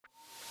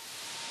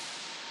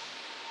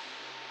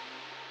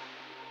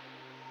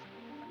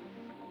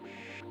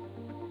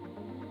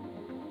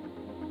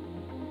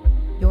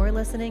are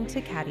listening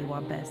to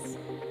Cattywampus.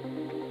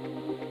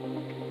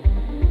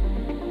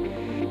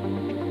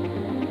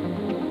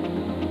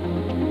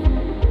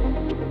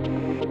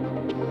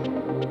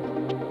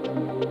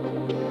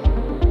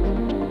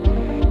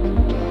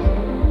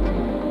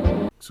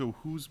 So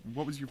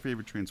what was your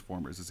favorite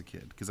Transformers as a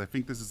kid? Because I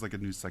think this is like a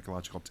new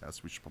psychological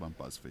test we should put on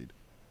BuzzFeed.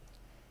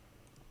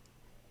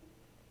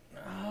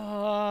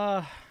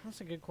 That's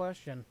a good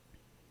question.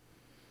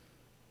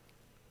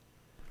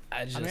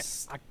 I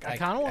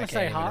kind of want to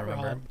say Hot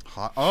Rod.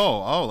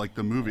 Like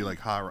the movie, like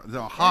Hot Rod.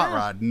 No, Hot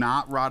Rod,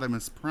 not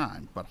Rodimus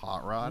Prime, but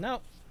Hot Rod.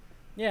 No.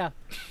 Yeah.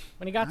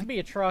 When he got to be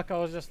a truck, I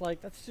was just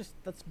like,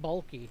 that's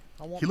bulky.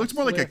 He looked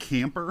more like a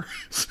camper.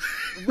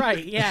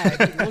 Right, yeah.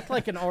 He looked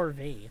like an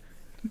RV.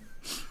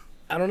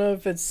 I don't know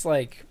if it's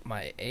like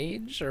my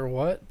age or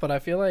what, but I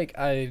feel like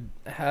I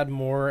had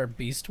more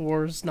Beast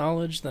Wars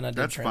knowledge than I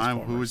did Transformers. That's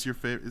fine. Who was your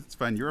favorite? It's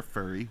fine. You're a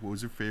furry. What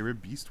was your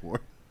favorite Beast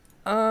War?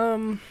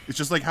 It's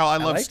just like how I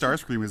loved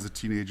Starscream as a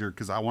teenager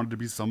because I wanted to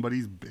be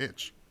somebody's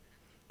bitch.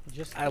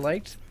 I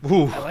liked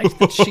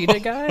the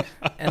cheetah guy,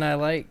 and I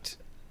liked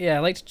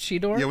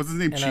Cheetor. Yeah, what's his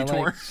name?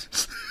 Cheetor.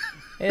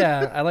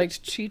 I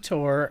liked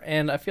Cheetor,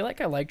 and I feel like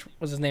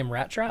was his name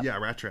Rat Trap? Yeah,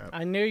 Rat Trap.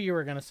 I knew you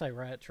were gonna say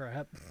Rat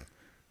Trap.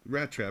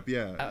 Rat Trap,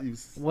 yeah.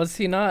 Was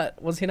he not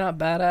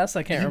badass?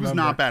 I can't remember. He was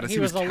not badass. He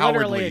was cowardly.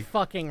 Literally a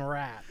fucking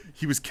rat.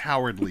 He was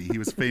cowardly. He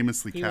was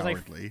famously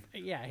cowardly.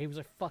 He was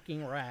a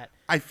fucking rat.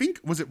 I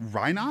think, was it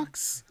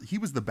Rhinox? He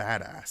was the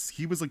badass.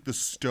 He was like the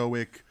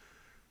stoic,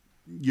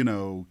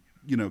 because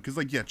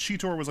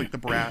Cheetor was like the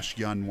brash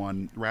young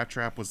one. Rat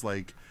Trap was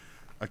like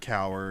a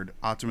coward.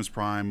 Optimus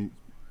Primal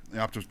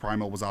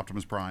was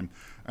Optimus Prime.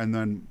 And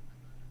then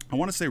I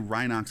want to say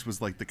Rhinox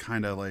was like the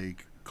kind of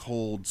like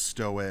cold,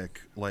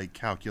 stoic, like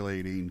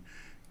calculating,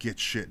 get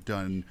shit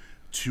done,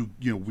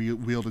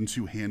 wielding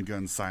two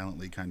handguns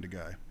silently kind of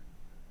guy.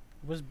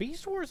 Was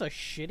Beast Wars a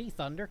shitty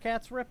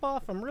Thundercats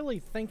ripoff? I'm really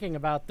thinking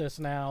about this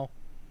now.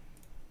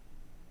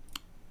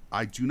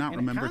 I do not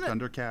remember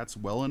Thundercats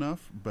well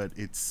enough, but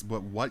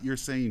what you're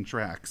saying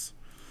tracks.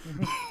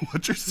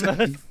 What you're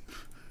saying.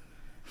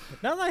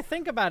 Now that I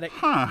think about it,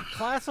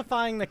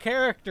 classifying the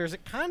characters,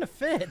 it kind of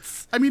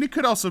fits. I mean, it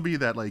could also be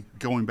that, like,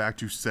 going back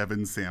to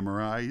Seven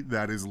Samurai,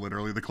 that is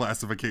literally the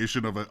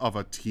classification of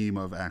a team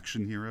of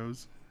action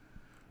heroes.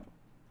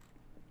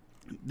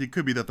 It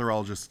could be that they're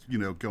all just,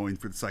 going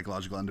for the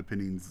psychological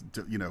underpinnings,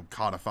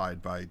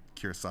 codified by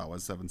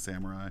Kurosawa's Seven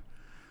Samurai.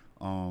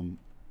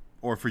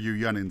 Or for you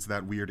youngins,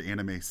 that weird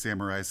anime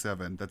Samurai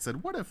 7 that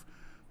said, what if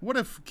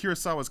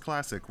Kurosawa's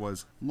classic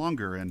was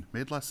longer and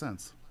made less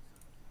sense?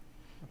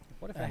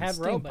 What if it had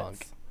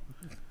robots?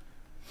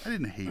 I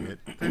didn't hate it.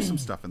 There's some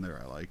stuff in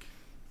there I like.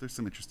 There's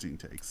some interesting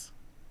takes,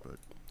 but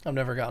I've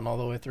never gotten all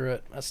the way through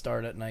it. I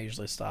start it and I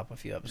usually stop a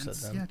few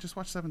episodes in. Yeah, just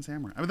watch Seven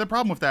Samurai. I mean, the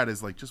problem with that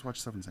is, like, just watch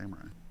Seven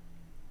Samurai.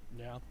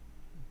 Yeah.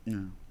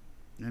 Yeah.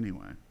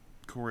 Anyway,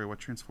 Corey, what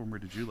Transformer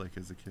did you like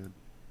as a kid?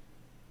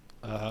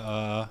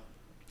 I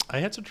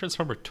had some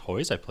Transformer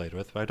toys I played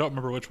with, but I don't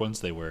remember which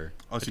ones they were.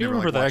 Oh, so I do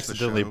remember that I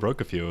accidentally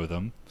broke a few of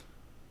them.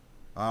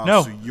 Oh,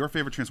 no. So your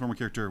favorite Transformer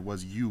character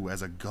was you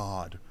as a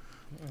god,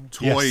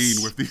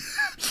 toying with the.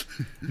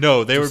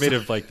 No, they were made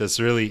of like this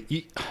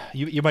really.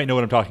 You might know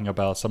what I'm talking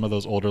about. Some of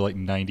those older like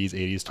 90s,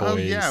 80s toys. Oh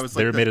yeah, it was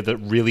they were made of the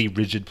really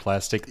rigid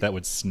plastic that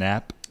would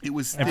snap. It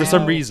was, and for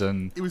some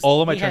reason,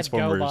 all of my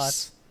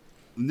Transformers.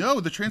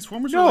 No, the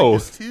Transformers were like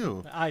this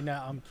too. I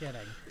know, I'm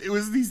kidding. It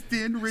was these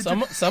thin,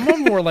 rigid. Some of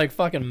them were like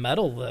fucking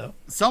metal though.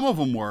 Some of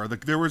them were.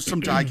 There were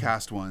some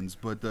die-cast ones,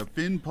 but the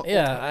thin.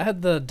 Yeah, I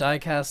had the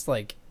die-cast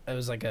like. It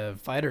was like a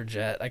fighter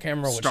jet. I can't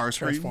remember which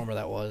Transformer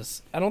that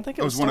was. I don't think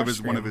it was one of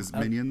his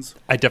minions.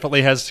 I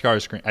definitely had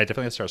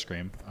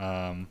Starscream.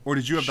 Or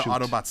did you have the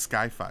Autobot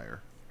Skyfire?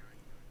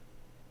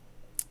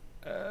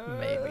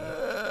 Maybe.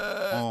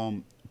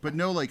 But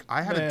no, like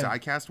I had a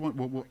die-cast one.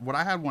 What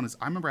I had one is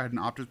I remember I had an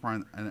Optimus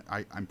Prime, and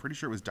I'm pretty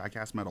sure it was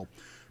die-cast metal,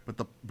 but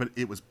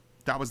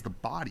that was the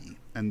body,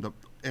 and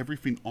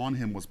everything on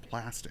him was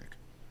plastic,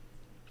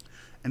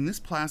 and this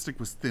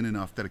plastic was thin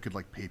enough that it could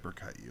like paper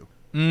cut you.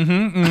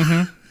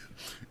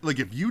 Like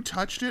if you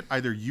touched it,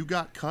 either you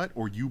got cut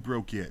or you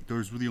broke it.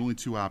 Those were the only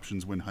two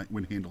options when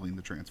handling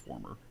the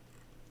Transformer.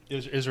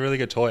 It was a really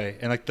good toy,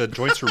 and like the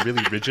joints were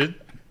really rigid.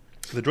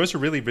 The joints were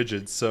really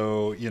rigid,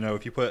 so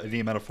if you put any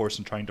amount of force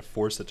in trying to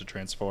force it to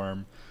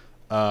transform,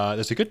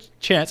 there's a good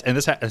chance, and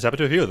this has happened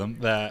to a few of them,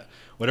 that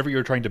whatever you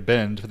were trying to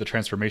bend for the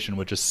transformation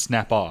would just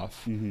snap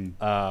off.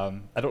 I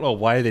don't know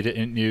why they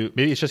didn't.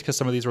 Maybe it's just because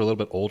some of these were a little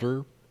bit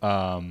older.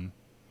 Some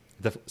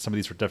of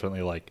these were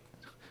definitely like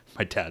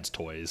my dad's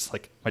toys,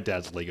 like my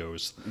dad's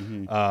Legos.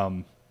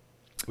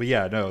 But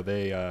yeah, no,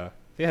 they had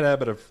a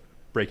habit of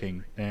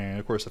breaking, and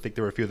of course I think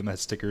there were a few of them that had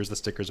stickers. The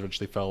stickers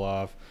eventually fell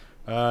off.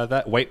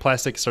 That white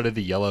plastic started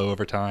to yellow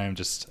over time,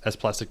 just as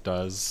plastic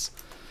does.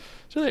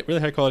 It's really,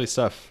 really high quality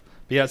stuff.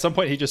 But yeah, at some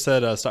point he just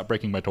said, "Stop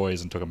breaking my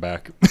toys," and took them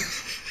back.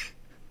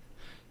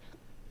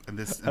 And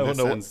this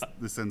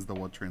ends the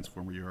What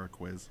Transformer You Are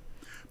quiz.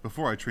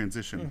 Before I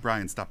transition,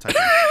 Brian, stop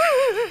typing.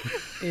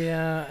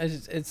 Yeah,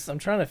 it's. I'm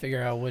trying to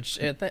figure out which.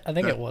 I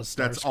think it was.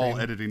 That's all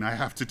Starscream. editing I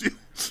have to do.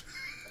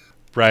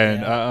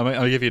 Brian, Yeah.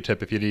 I'll give you a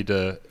tip if you need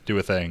to do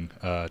a thing.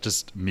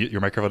 Just mute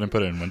your microphone and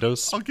put it in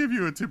Windows. I'll give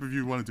you a tip if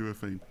you want to do a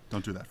thing.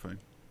 Don't do that thing.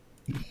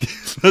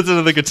 That's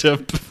another good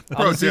tip.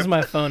 I'll just tip. use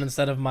my phone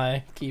instead of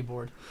my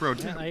keyboard. Bro,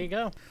 Yeah, there you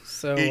go.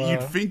 So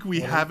you'd think we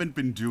haven't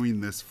been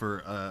doing this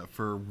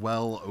for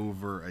well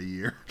over a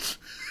year.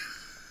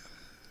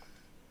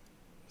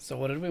 So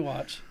what did we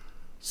watch?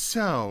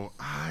 So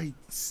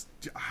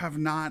have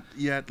not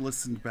yet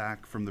listened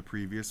back from the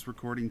previous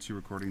recording 2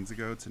 recordings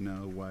ago to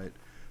know what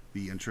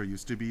the intro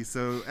used to be.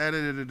 So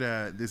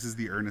this is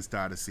the Ernest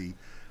Odyssey.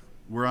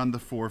 We're on the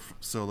 4th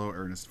solo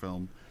Ernest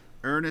film.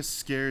 Ernest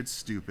Scared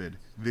Stupid.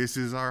 This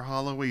is our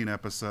Halloween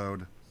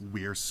episode.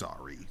 We're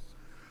sorry.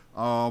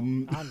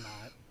 I'm not.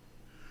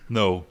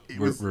 No,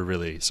 was- we're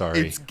really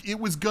sorry. It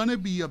was gonna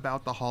be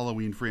about the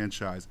Halloween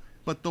franchise,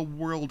 but the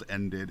world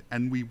ended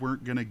and we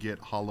weren't gonna get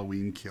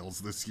Halloween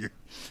kills this year,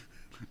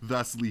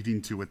 thus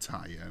leading to a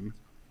tie-in.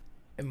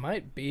 It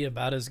might be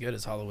about as good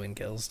as Halloween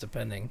Kills,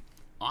 depending.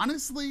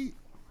 Honestly,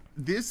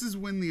 this is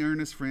when the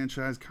Ernest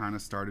franchise kind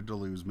of started to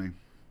lose me.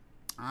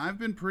 I've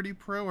been pretty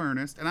pro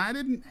Ernest, and I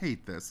didn't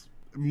hate this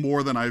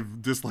more than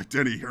I've disliked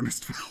any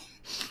Ernest film.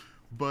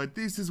 But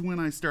this is when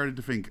I started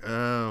to think,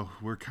 oh,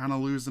 we're kind of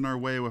losing our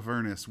way with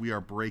Ernest. We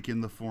are breaking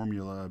the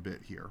formula a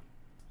bit here.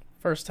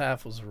 First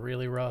half was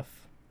really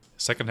rough.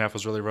 Second half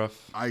was really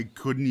rough. I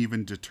couldn't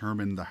even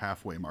determine the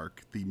halfway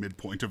mark, the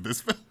midpoint of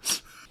this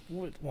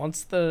film.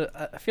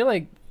 I feel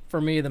like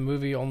for me the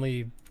movie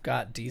only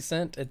got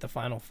decent at the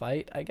final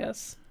fight, I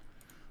guess,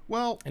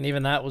 Well, and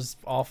even that was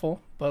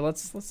awful. But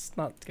let's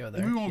not go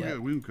there. we won't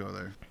yet. go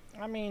there.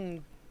 I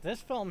mean,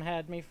 this film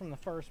had me from the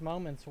first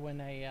moments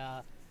when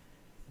a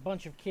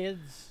bunch of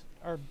kids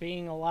are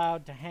being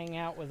allowed to hang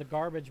out with a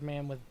garbage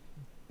man with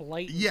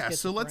blatant Yeah,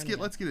 so let's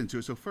schizophrenia. get into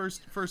it. So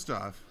first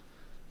off,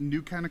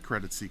 new kind of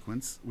credit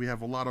sequence. We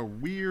have a lot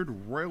of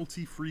weird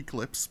royalty-free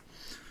clips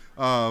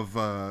of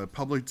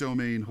public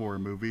domain horror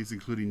movies,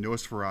 including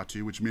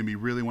Nosferatu, which made me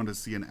really want to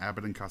see an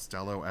Abbott and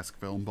Costello-esque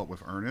film, but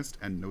with Ernest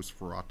and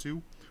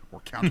Nosferatu, or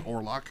Count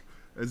Orlok,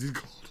 as he's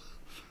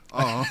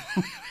called.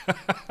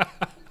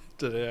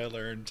 Today I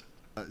learned.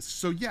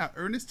 So yeah,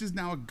 Ernest is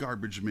now a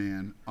garbage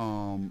man.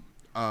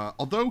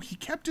 Although he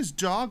kept his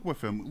dog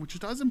with him, which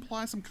does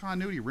imply some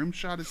continuity.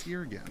 Rimshot is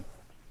here again.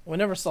 We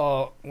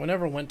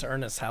never went to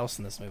Ernest's house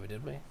in this movie,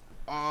 did we?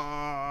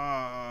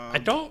 I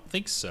don't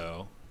think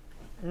so.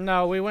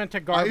 No, we went to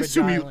I Garbage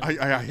assume Island.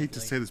 I hate to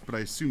say this, but I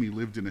assume he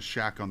lived in a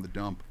shack on the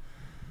dump,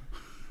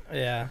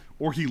 Yeah.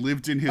 or he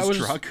lived in his I was-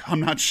 truck. I'm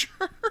not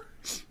sure.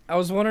 I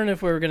was wondering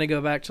if we were gonna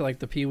go back to like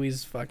the Pee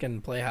Wee's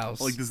fucking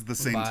Playhouse. Like this is the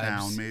same vibes.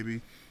 town,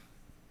 maybe.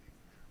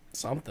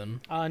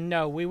 Something.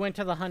 No, we went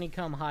to the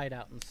Honeycomb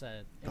Hideout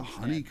instead. The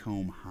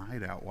Honeycomb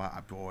Hideout.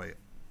 Wow, boy,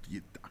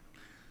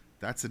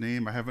 that's a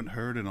name I haven't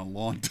heard in a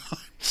long time.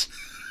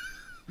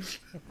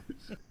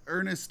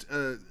 Ernest,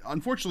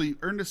 unfortunately,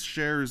 Ernest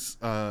shares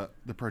the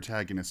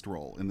protagonist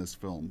role in this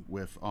film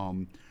with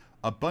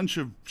a bunch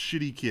of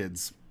shitty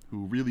kids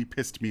who really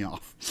pissed me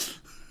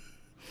off.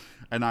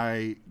 And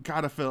I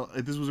gotta feel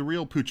this was a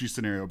real Poochie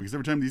scenario because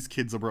every time these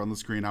kids were on the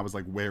screen, I was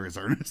like, "Where is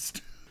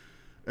Ernest?"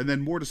 And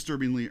then more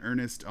disturbingly,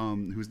 Ernest,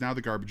 who's now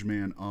the garbage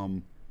man,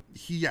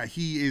 he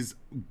is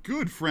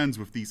good friends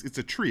with these. It's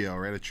a trio,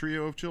 right? A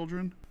trio of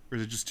children, or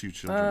is it just 2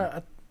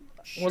 children?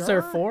 Was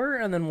there 4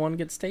 and then one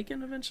gets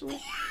taken eventually?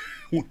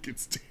 One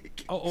gets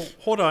taken. Oh,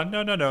 hold on.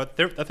 No. I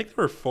think there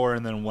were 4,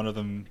 and then one of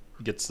them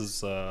gets his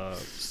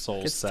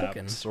soul Gets sapped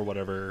taken. or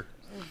whatever.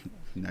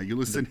 Now you In the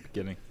listen.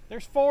 beginning.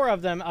 There's 4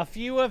 of them. A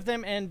few of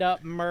them end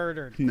up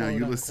murdered. Now quote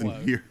you listen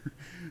unquote. here.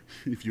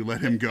 If you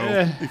let him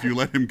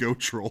go,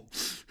 troll,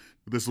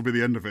 this will be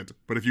the end of it.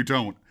 But if you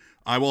don't,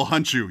 I will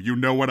hunt you. You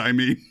know what I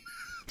mean.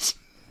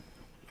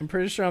 I'm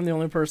pretty sure I'm the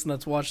only person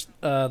that's watched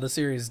the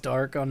series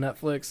Dark on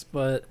Netflix,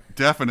 but it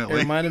Definitely.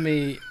 reminded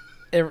me.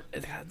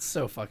 It's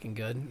so fucking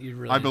good. You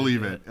really. I need to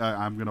believe do it.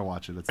 I'm gonna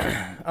watch it. It's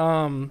add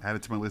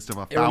it to my list of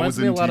It reminds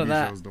me 1,000 a lot of TV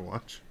that. shows to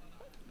watch.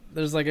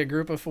 There's like a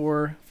group of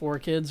four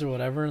kids or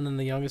whatever, and then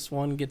the youngest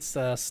one gets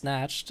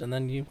snatched, and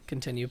then you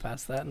continue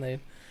past that, and they.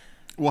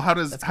 Well, how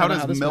does That's kinda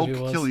how this Milk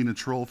movie was. killing a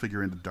troll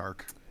figure into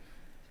Dark?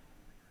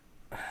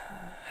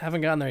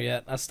 Haven't gotten there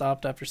yet. I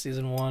stopped after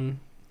season 1.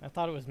 I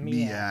thought it was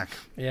Mia. Miak.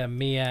 Yeah,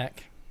 Miak.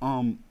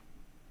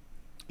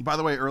 By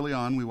the way, early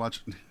on we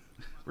watched.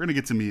 We're gonna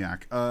get to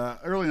Miak.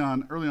 Early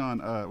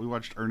on, we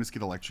watched Ernest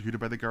get electrocuted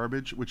by the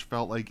garbage, which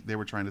felt like they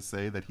were trying to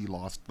say that he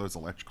lost those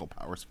electrical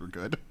powers for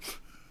good.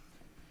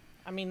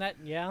 I mean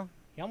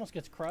he almost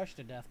gets crushed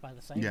to death by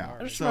the same Yeah. I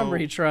garbage. just So- remember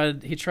he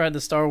tried the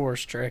Star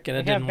Wars trick, and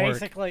it We didn't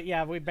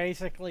work. we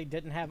basically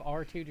didn't have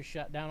R2 to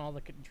shut down all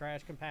the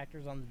trash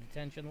compactors on the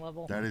detention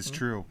level. That is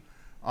true.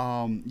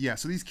 Yeah,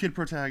 so these kid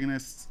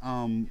protagonists,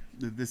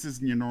 this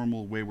isn't your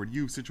normal Wayward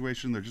Youth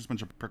situation. They're just a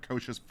bunch of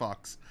precocious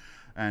fucks.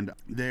 And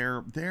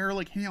they're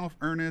like hanging out with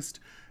Ernest,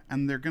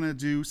 and they're gonna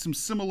do some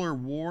similar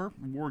war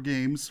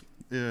games,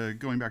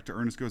 going back to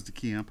Ernest Goes to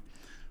Camp,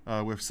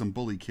 with some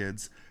bully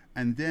kids.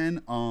 And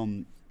then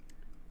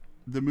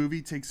the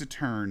movie takes a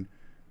turn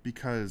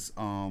because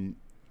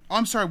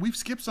I'm sorry, we've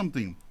skipped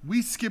something.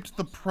 We skipped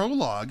the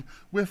prologue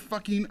with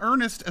fucking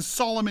Ernest as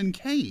Solomon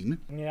Kane.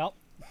 Yep.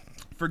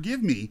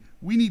 Forgive me.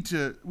 We need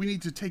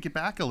to take it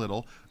back a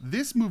little.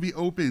 This movie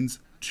opens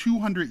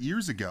 200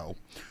 years ago,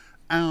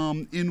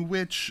 in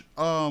which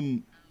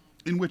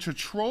a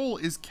troll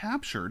is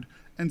captured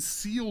and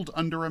sealed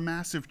under a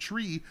massive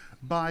tree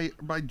by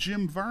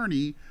Jim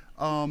Varney,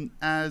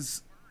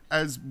 as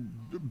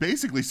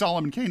basically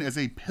Solomon Kane as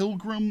a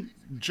pilgrim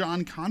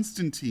John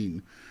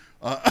Constantine,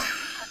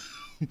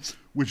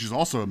 which is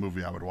also a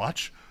movie I would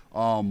watch.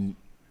 And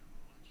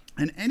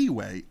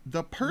anyway,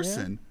 the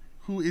person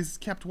who is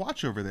kept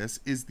watch over this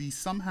is the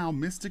somehow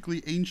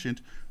mystically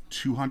ancient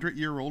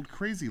 200-year-old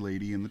crazy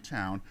lady in the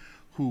town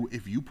who,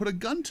 if you put a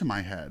gun to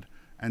my head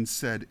and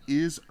said,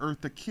 "Is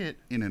Eartha Kitt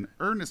in an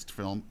Ernest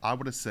film?" I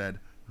would have said,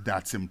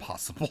 "That's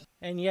impossible."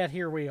 And yet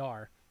here we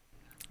are.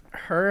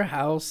 Her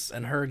house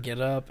and her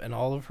getup and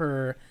all of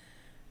her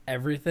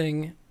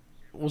everything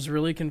was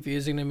really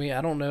confusing to me.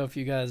 I don't know if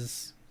you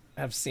guys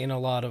have seen a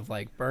lot of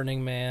like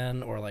Burning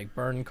Man or like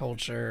Burn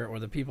Culture or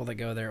the people that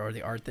go there or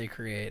the art they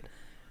create,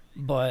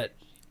 but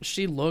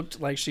she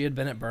looked like she had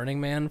been at Burning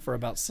Man for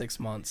about 6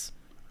 months.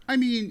 I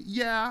mean,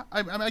 yeah,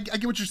 I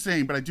get what you're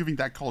saying, but I do think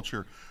that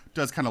culture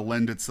does kind of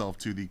lend itself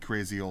to the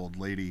crazy old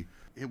lady.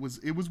 It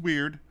was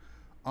weird.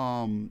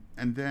 And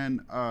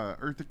then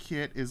Eartha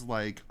Kitt is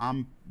like,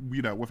 I'm,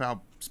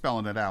 without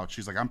spelling it out,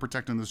 she's like, "I'm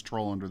protecting this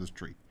troll under this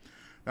tree.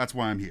 That's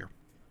why I'm here."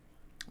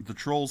 The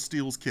troll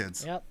steals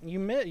kids. Yep.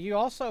 You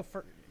also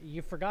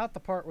you forgot the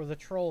part where the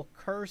troll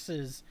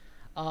curses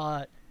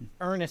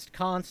Ernest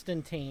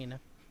Constantine.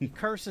 He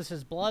curses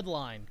his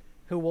bloodline,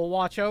 who will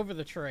watch over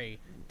the tree,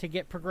 to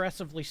get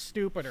progressively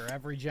stupider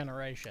every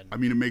generation. I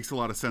mean, it makes a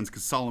lot of sense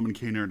because Solomon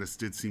Kane Ernest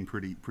did seem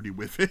pretty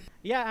with it.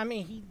 Yeah, I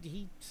mean,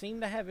 he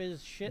seemed to have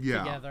his shit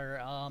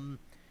together.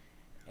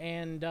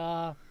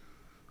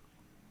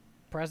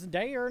 Present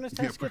day Ernest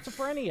has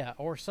schizophrenia,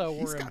 or so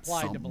we're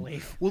implied to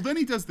believe. Well, then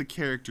he does the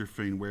character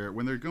thing where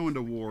when they're going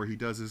to war, he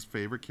does his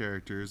favorite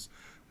characters.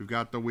 We've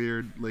got the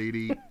weird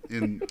lady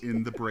in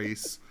the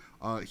brace.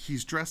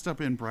 He's dressed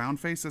up in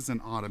brownface as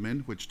an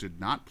ottoman, which did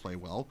not play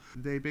well.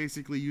 They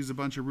basically use a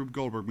bunch of Rube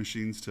Goldberg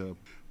machines to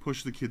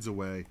push the kids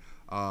away.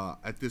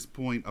 At this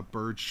point, a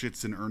bird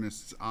shits in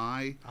Ernest's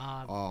eye,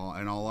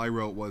 and all I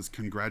wrote was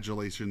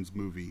 "Congratulations,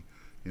 movie"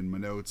 in my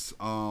notes,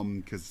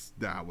 because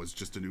that was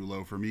just a new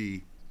low for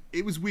me.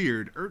 It was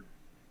weird.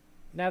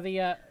 Now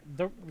the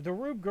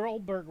Rube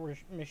Goldberg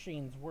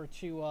machines were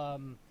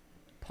to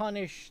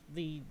punish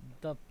the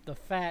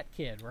fat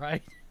kid,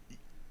 right?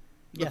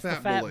 The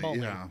fat bully,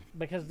 yeah.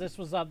 Because this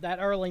was that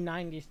early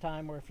 90s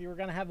time where if you were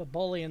going to have a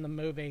bully in the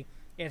movie,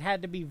 it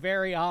had to be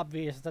very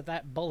obvious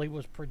that bully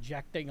was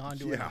projecting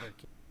onto another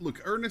kid.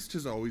 Look, Ernest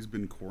has always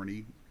been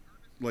corny.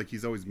 Like,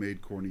 he's always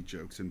made corny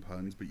jokes and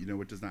puns, but you know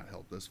what does not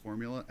help this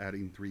formula?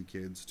 Adding 3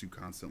 kids to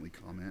constantly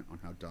comment on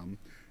how dumb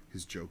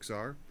his jokes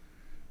are.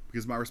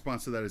 Because my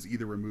response to that is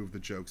either remove the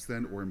jokes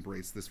then or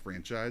embrace this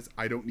franchise.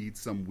 I don't need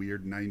some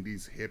weird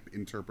 90s hip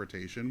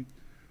interpretation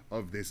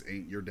of "This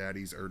ain't your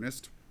daddy's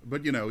Ernest."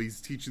 But,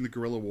 he's teaching the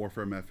guerrilla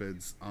warfare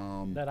methods.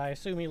 That I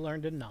assume he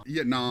learned in Nam.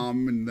 Yeah,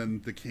 Nam, and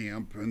then the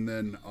camp, and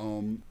then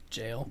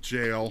Jail.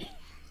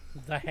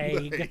 The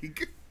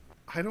Hague.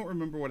 I don't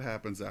remember what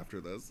happens after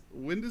this.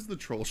 When does the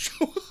troll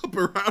show up,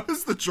 or how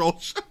does the troll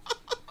show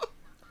up?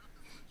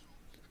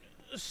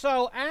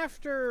 So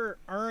after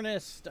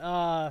Ernest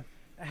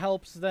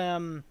helps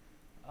them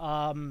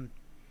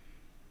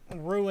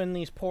ruin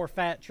these poor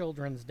fat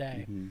children's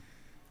day,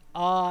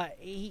 I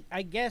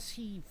guess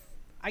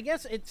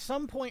at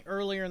some point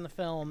earlier in the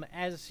film,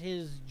 as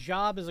his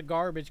job as a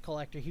garbage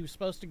collector, he was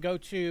supposed to go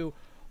to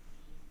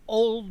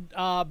old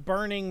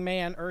Burning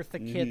Man Eartha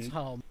Kitt's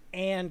home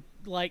and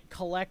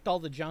collect all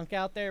the junk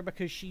out there,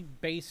 because she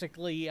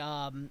basically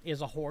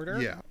is a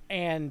hoarder. Yeah.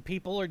 And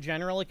people are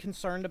generally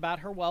concerned about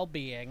her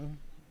well-being.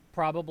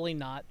 Probably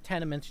not.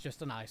 Tenement's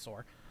just an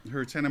eyesore.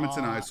 Her tenement's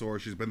an eyesore.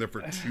 She's been there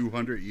for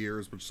 200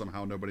 years, which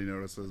somehow nobody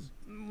notices.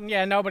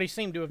 Yeah, nobody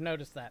seemed to have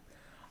noticed that.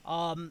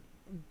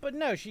 But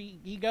no,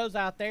 he goes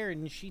out there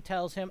and she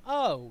tells him,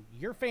 "Oh,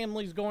 your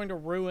family's going to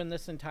ruin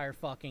this entire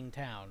fucking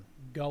town.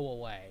 Go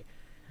away."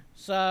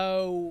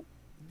 So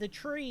the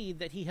tree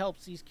that he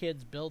helps these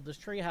kids build this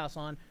treehouse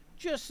on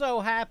just so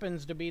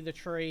happens to be the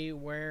tree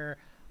where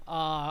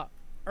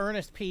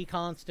Ernest P.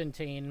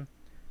 Constantine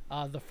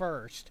the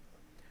first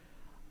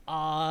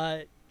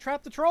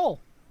trapped the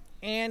troll.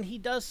 And he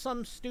does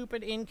some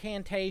stupid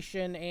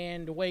incantation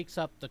and wakes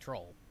up the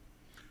troll.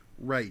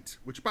 Right.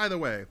 Which, by the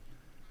way,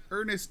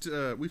 Ernest,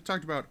 we've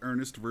talked about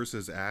Ernest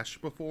versus Ash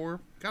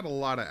before. Got a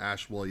lot of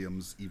Ash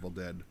Williams Evil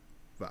Dead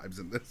vibes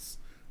in this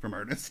from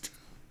Ernest.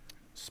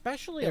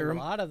 Especially a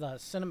lot of the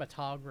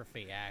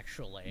cinematography,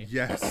 actually.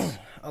 Yes.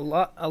 A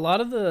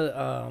lot of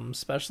the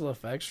special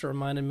effects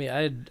reminded me.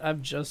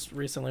 I've just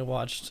recently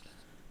watched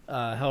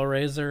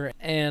Hellraiser,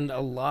 and a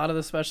lot of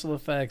the special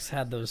effects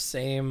had those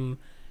same,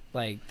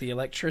 like the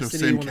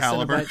electricity when the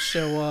Cenobites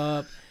show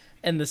up,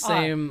 and the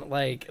same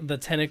like the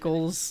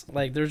tentacles.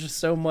 Like there's just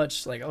so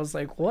much. Like I was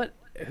like, what?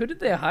 Who did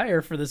they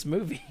hire for this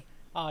movie?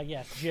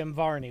 Yes, Jim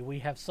Varney. We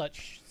have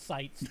such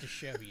sights to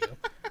show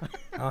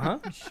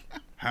you.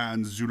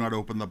 Hands, do not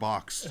open the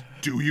box.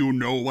 Do you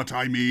know what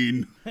I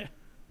mean?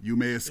 You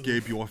may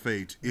escape your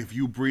fate if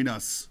you bring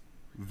us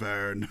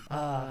Vern.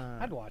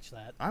 I'd watch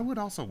that. I would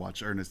also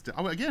watch Ernest.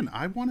 Again,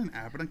 I want an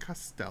Abbott and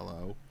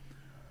Costello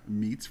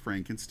meets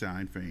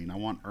Frankenstein Fane. I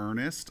want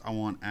Ernest. I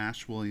want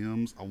Ash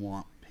Williams. I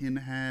want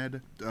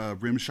Pinhead.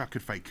 Rimshot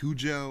could fight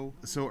Cujo.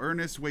 So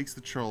Ernest wakes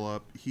the troll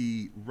up.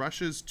 He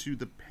rushes to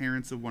the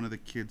parents of one of the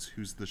kids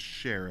who's the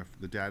sheriff.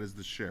 The dad is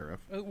the sheriff.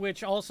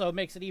 Which also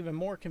makes it even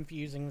more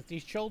confusing that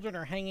these children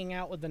are hanging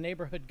out with the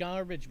neighborhood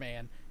garbage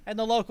man, and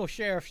the local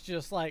sheriff's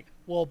just like,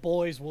 well,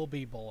 boys will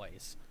be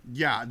boys.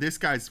 Yeah, this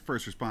guy's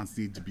first response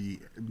needs to be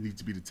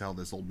to tell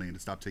this old man to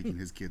stop taking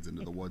his kids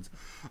into the woods.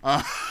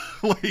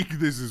 Like,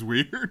 this is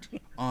weird.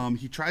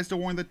 He tries to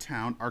warn the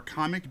town. Our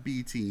comic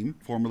B team,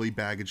 formerly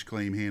baggage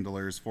claim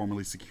handlers,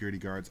 formerly security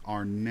guards,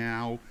 are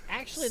now...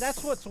 Actually,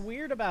 that's what's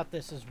weird about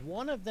this, is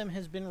one of them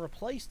has been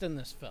replaced in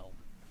this film.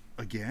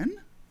 Again?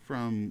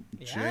 From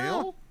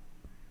jail?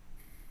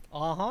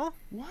 Uh-huh.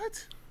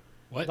 What?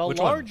 What? The Which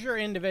one? larger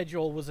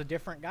individual was a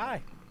different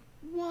guy.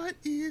 What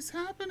is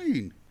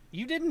happening?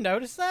 You didn't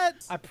notice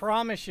that? I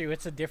promise you,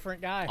 it's a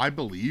different guy. I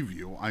believe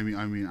you. I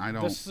mean, I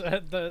don't...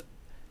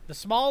 The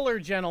smaller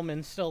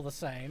gentleman's still the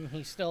same.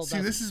 He still See,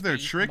 doesn't this is their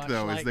speak, trick, much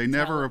though, is like they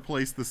never Teller.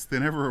 replace this. They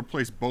never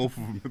replace both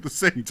of them at the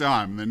same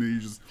time. And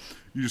then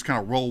you just kind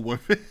of roll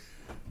with it.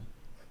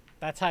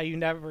 That's how you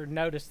never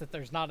notice that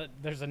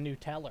there's a new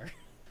Teller.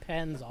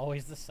 Pen's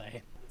always the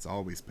same. It's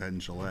always Penn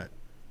Gillette.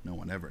 No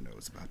one ever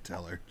knows about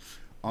Teller.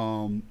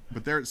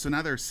 But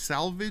now they're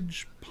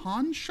salvage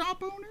pawn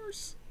shop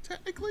owners,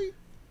 technically,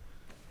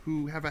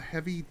 who have a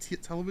heavy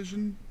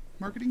television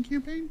marketing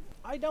campaign.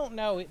 I don't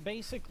know. It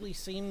basically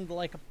seemed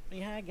like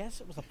I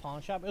guess it was a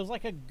pawn shop. It was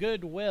like a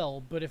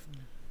Goodwill, but if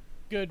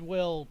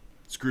Goodwill,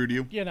 Screwed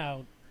you.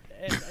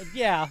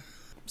 Yeah.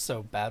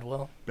 So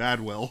Badwill.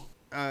 Badwill.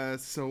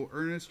 So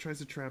Ernest tries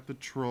to trap the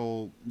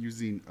troll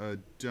using a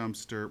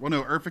dumpster. Well,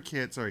 no, Urfa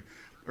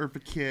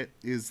Kit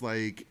is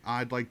like,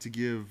 I'd like to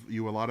give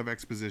you a lot of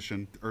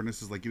exposition.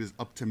 Ernest is like, it is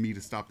up to me to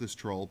stop this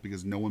troll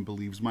because no one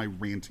believes my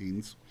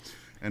rantings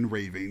and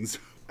ravings.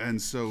 And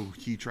so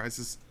he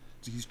tries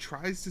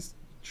to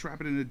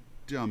trap it in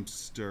a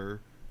dumpster.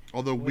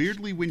 Although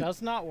weirdly, when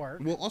does not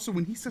work. Well, also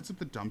when he sets up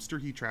the dumpster,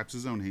 he traps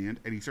his own hand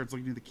and he starts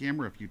looking at the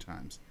camera a few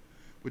times,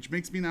 which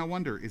makes me now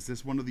wonder: is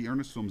this one of the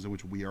Ernest films in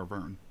which we are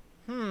Vern?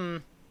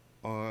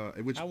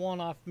 Which I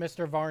want off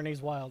Mr.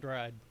 Varney's wild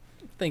ride.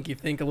 Think you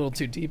think a little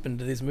too deep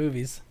into these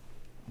movies.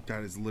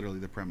 that is literally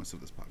the premise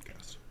of this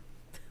podcast.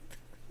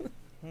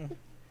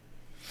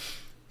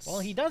 Well,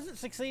 he doesn't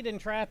succeed in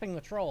trapping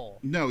the troll.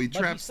 No, he But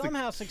traps he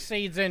somehow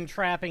succeeds in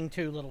trapping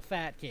two little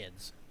fat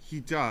kids. He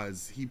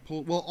does.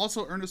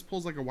 Also Ernest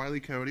pulls like a Wile E.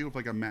 Coyote with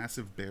like a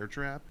massive bear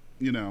trap.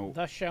 You know,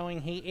 Thus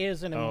showing he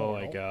is an Oh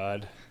immortal. my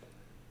god.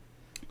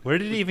 Where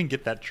did he even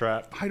get that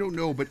trap? I don't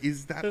know, but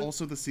is that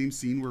also the same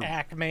scene where?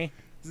 Acme.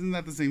 Isn't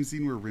that the same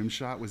scene where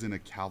Rimshot was in a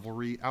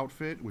cavalry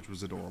outfit, which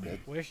was adorable?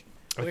 I think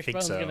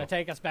Wishbone's so. going to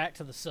take us back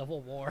to the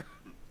Civil War.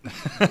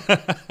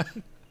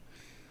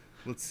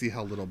 Let's see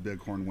how Little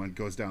Bighorn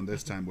goes down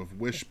this time with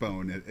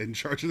Wishbone in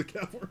charge of the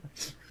cavalry.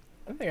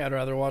 I think I'd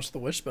rather watch the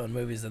Wishbone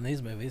movies than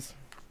these movies.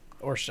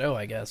 Or show,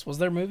 I guess. Was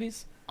there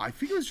movies? I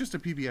think it was just a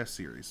PBS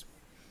series.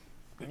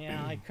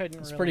 Yeah, I couldn't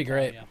It's really pretty tell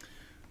great. ya.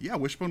 Yeah,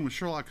 Wishbone with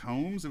Sherlock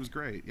Holmes. It was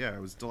great. Yeah,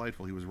 it was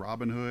delightful. He was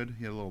Robin Hood.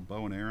 He had a little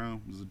bow and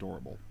arrow. It was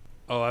adorable.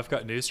 Oh, I've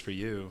got news for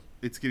you.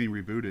 It's getting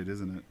rebooted,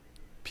 isn't it?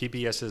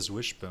 PBS's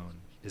Wishbone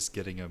is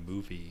getting a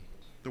movie.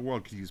 The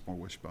world could use more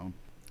Wishbone.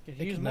 Could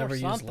They use can more never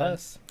use something.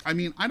 less. I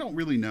mean, I don't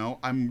really know.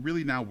 I'm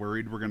really now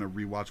worried we're going to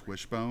rewatch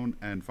Wishbone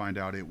and find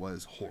out it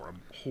was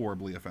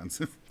horribly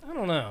offensive. I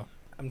don't know.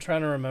 I'm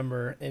trying to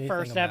remember anything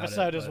First about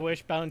episode it, is but-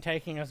 Wishbone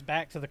taking us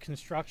back to the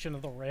construction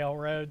of the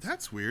railroads.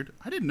 That's weird.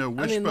 I didn't know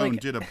I mean, Wishbone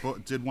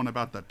like- did one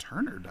about the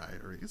Turner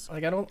Diaries.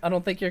 Like I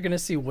don't think you're gonna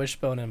see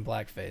Wishbone in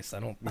blackface. I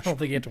don't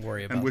think you have to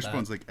worry about And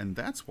Wishbone's that. like, and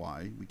that's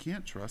why we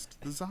can't trust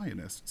the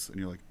Zionists. And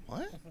you're like,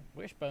 what?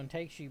 Wishbone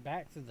takes you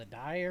back through the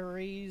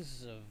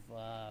diaries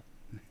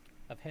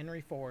of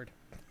Henry Ford.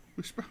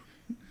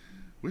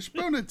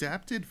 Wishbone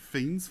adapted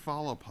Things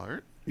Fall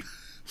Apart?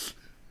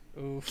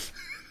 Oof.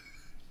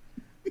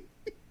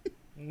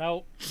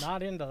 Nope,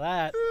 not into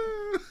that.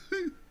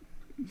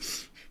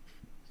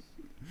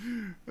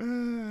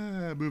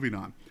 Moving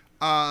on.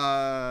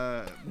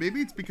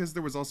 Maybe it's because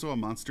there was also a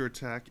monster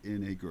attack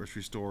in a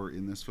grocery store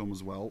in this film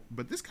as well.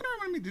 But this kind of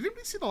reminded me. Did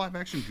anybody see the live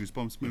action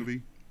Goosebumps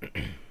movie?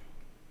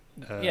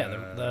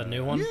 Yeah, the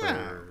new one.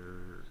 Yeah.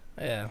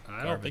 Yeah.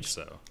 I don't think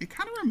so. It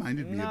kind of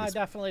reminded me No, of I this.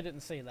 definitely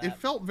didn't see that. It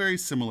felt very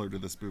similar to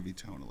this movie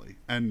tonally,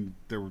 and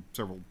there were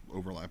several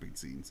overlapping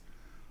scenes.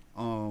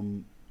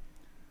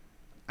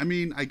 I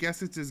mean, I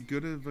guess it's as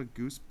good of a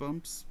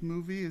Goosebumps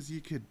movie as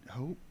you could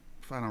hope.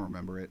 I don't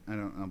remember it.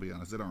 I'll be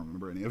honest. I don't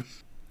remember any of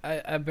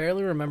it. I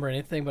barely remember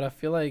anything, but I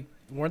feel like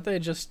weren't they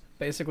just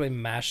basically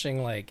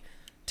mashing like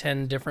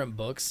 10 different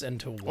books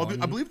into Well,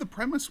 one. I believe the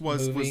premise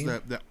was movie.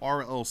 that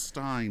R.L.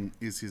 Stein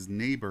is his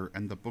neighbor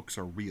and the books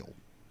are real.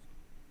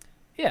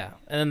 Yeah,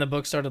 and then the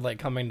book started like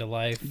coming to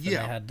life. And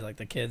Yeah. they had to, like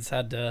the kids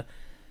had to.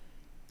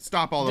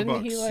 Stop all the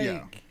Didn't books. he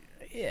like?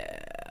 Yeah,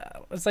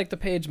 it's like the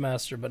Page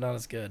Master, but not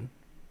as good.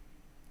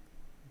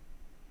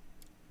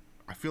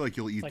 I feel like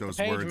you'll eat It's like those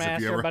the Page words Master,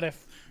 if you ever but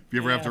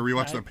have to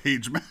rewatch right. the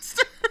Page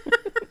Master.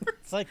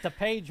 It's like the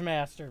Page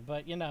Master,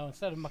 but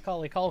instead of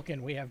Macaulay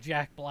Culkin, we have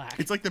Jack Black.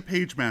 It's like the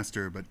Page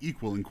Master, but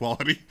equal in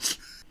quality.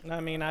 I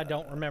mean, I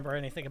don't remember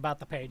anything about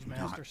the Page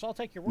Master, so I'll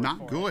take your word for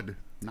Not it. good.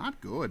 Not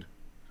good.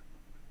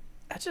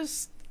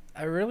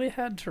 I really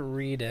had to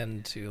read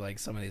into like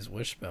some of these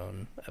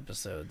Wishbone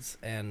episodes,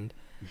 and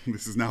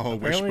This is now a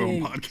Apparently-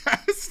 Wishbone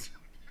podcast.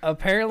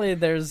 apparently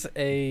there's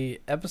a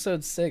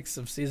episode 6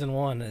 of season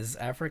 1 is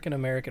African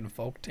American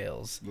folk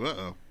tales,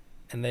 Uh-oh.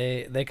 and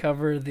they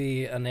cover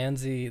the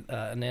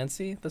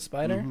Anansi the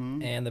spider,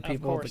 and the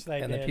people course they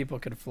and the did. people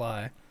could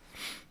fly.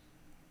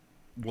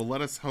 Well,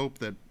 let us hope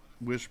that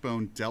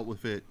Wishbone dealt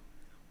with it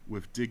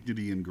with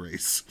dignity and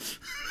grace.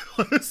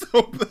 Let us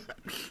hope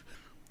that.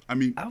 I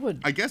mean,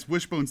 I guess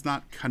Wishbone's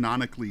not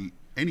canonically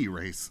any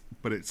race,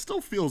 but it still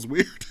feels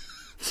weird.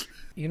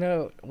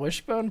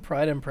 Wishbone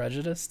Pride and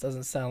Prejudice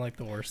doesn't sound like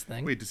the worst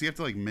thing. Wait, does he have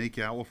to like make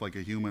out with like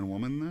a human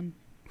woman then?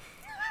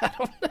 I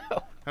don't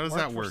know. How does Worked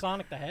that for work?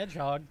 Sonic the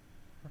Hedgehog.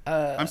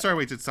 I'm sorry,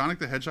 wait, did Sonic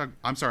the Hedgehog...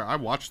 I'm sorry, I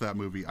watched that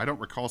movie. I don't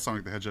recall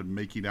Sonic the Hedgehog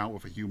making out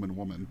with a human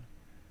woman.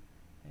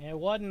 It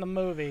wasn't the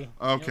movie. It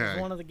Okay. was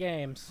one of the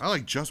games. I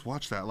like just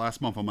watched that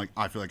last month. I'm like,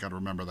 I feel like I'd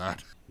remember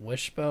that.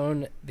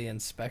 Wishbone the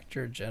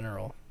Inspector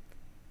General.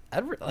 I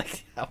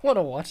want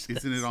to watch this.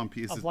 Isn't it on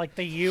PC? Of like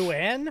the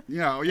UN?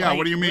 Yeah,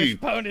 what do you mean?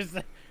 Wishbone is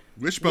the...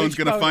 Wishbone's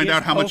gonna Wishbone find is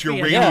out how much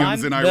Kofi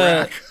uranium's in Annan.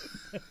 Iraq.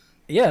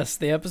 Yes,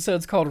 the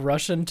episode's called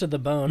Russian to the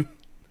Bone.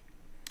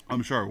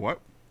 I'm sorry,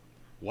 what?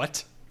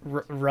 What?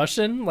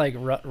 Russian, like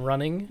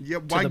running. Yeah,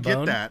 to why the get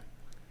bone. that?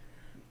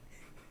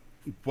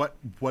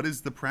 What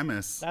is the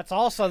premise? That's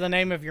also the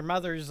name of your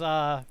mother's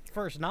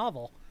first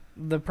novel.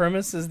 The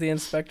premise is the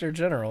Inspector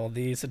General,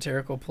 the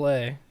satirical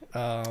play.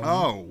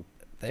 Oh,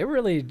 They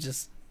really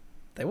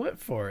they went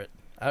for it.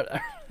 I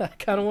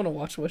kind of want to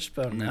watch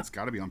Wishbone now. it's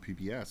got to be on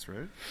PBS,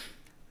 right?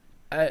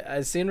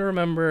 I seem to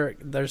remember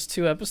there's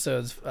 2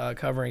 episodes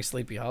covering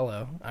Sleepy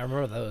Hollow. I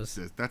remember those.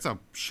 That's a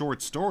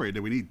short story.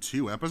 Do we need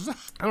 2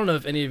 episodes? I don't know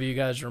if any of you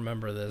guys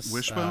remember this.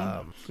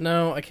 Wishbone?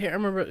 No, I can't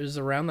remember. It was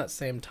around that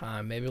same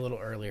time, maybe a little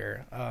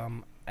earlier.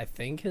 I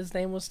think his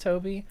name was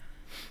Toby,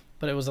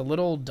 but it was a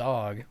little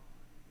dog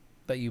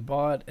that you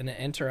bought, and it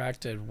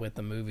interacted with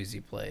the movies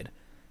you played.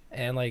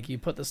 And like you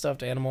put the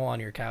stuffed animal on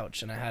your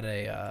couch, and it had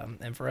a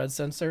infrared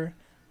sensor,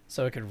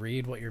 so it could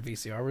read what your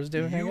VCR was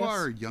doing. You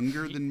are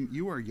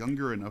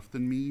younger enough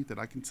than me that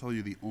I can tell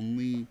you the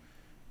only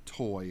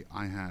toy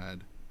I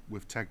had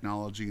with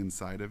technology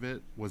inside of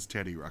it was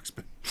Teddy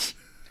Ruxpin.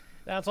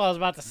 That's what I was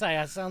about to say.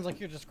 It sounds like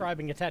you're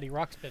describing a Teddy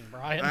Ruxpin,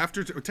 Brian.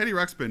 After Teddy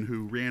Ruxpin,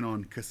 who ran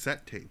on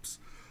cassette tapes,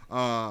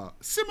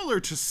 similar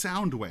to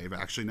Soundwave,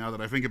 actually. Now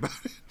that I think about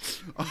it,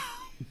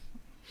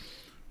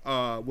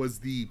 was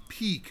the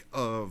peak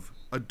of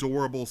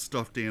adorable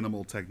stuffed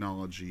animal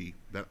technology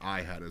that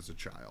I had as a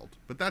child.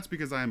 But that's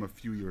because I am a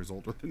few years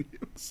older than you.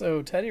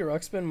 So Teddy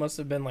Ruxpin must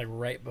have been like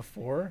right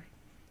before,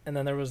 and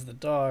then there was the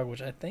dog,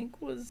 which I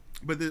think was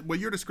But what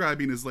you're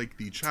describing is like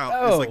the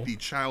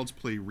Child's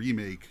Play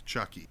remake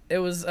Chucky. it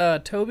was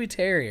Toby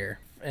Terrier,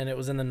 and it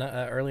was in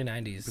the early But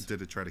 '90s.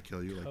 did it try to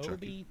kill you like Chucky?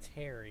 Toby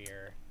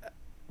Terrier.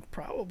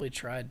 Probably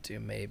tried to,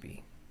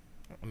 maybe.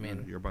 I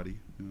mean, Your buddy.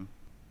 Yeah.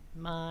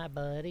 My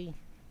buddy.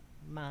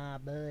 My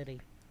buddy.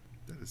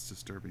 That is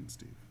disturbing,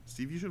 Steve.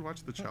 Steve, you should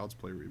watch the Child's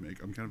Play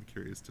remake. I'm kind of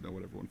curious to know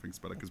what everyone thinks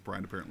about it because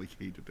Brian apparently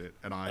hated it,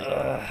 and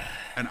I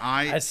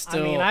I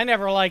still. I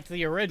never liked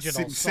the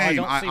original, so I same.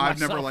 don't see I've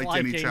never myself liked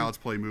any liking- Child's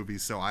Play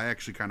movies, so I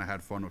actually kind of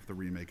had fun with the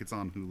remake. It's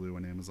on Hulu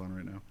and Amazon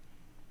right now.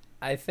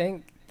 I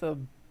think the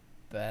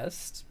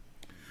best.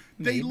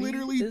 They maybe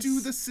literally is-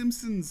 do The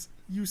Simpsons.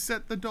 You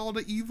set the doll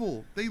to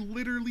evil. They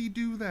literally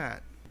do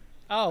that.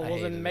 Oh, well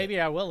hated then maybe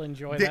I will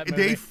enjoy They, that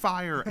movie. they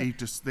fire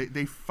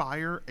they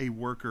fire a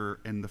worker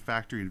in the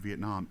factory in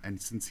Vietnam,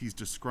 and since he's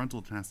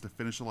disgruntled and has to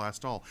finish the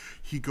last doll,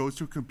 he goes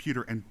to a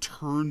computer and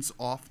turns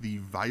off the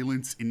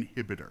violence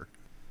inhibitor,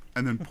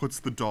 and then puts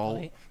the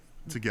doll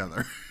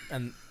together.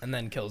 and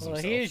then kills Well,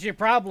 himself. here's your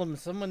problem.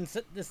 Someone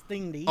set this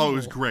thing to evil. Oh, it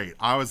was great.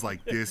 I was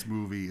like, this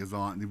movie and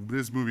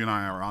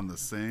I are on the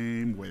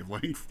same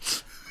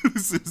wavelength.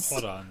 This is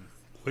Hold on.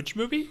 Which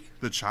movie?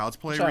 the Child's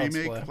Play Child's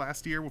remake Play.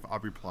 last year with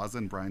Aubrey Plaza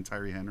and Brian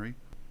Tyree Henry.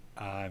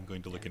 I'm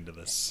going to look into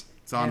this.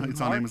 It's on And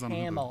it's on Mark Amazon.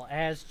 Hulu. Hamill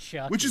as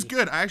Chucky. Which is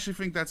good. I actually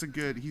think that's a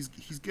good. He's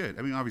good.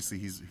 I mean, obviously,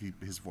 his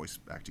voice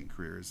acting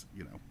career is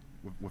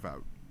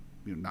without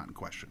not in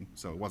question.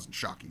 So it wasn't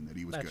shocking that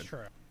he was That's good.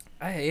 true.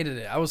 I hated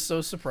it. I was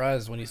so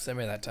surprised when you sent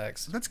me that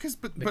text. That's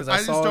but Because I I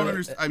just saw don't it-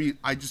 understand. I mean,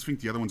 I just think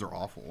the other ones are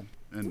awful,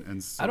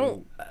 and so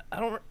I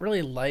don't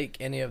really like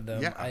any of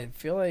them. Yeah. I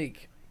feel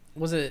like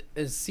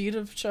is Seed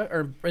of Chuck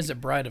or is it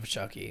Bride of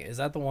Chucky? Is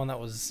that the one that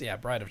was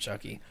Bride of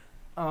Chucky?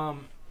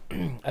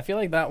 I feel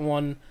like that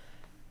one,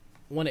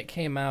 when it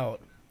came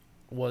out,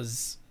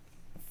 was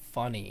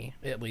funny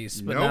at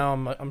least, but Nope.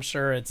 now I'm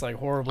sure it's like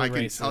horribly I can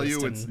racist. tell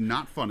you it's and-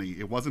 not funny.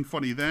 It wasn't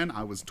funny then.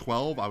 I was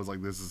 12. I was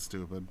like, this is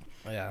stupid.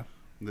 yeah.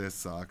 This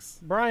sucks.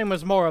 Brian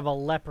was more of a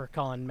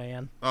leprechaun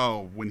man.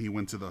 Oh, when he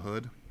went to the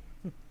hood?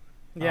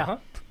 Yeah. Uh-huh.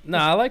 No,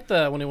 I like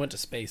the when he went to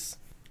space.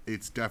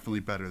 It's definitely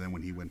better than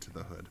when he went to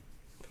the hood.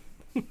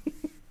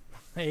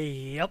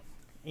 Yep.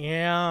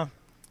 Yeah.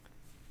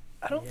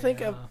 I don't think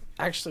Yeah.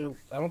 I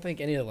don't think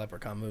any of the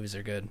Leprechaun movies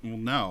are good. Well,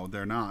 no,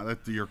 they're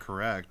not. You're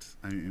correct.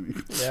 I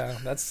mean, Yeah,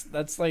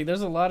 that's like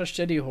there's a lot of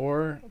shitty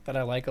horror that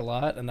I like a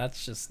lot, and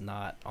that's just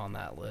not on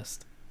that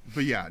list.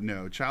 but yeah,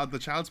 no. The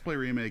Child's Play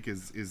remake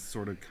is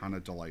sort of kind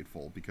of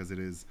delightful because it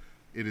is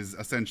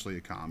essentially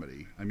a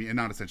comedy. I mean, and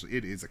not essentially,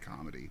 it is a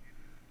comedy.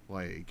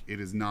 Like, it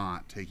is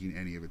not taking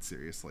any of it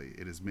seriously.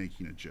 It is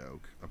making a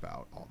joke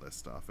about all this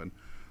stuff, and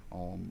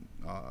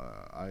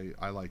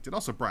I liked it.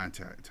 Also, Brian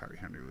Tyree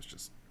Henry was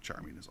just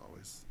charming as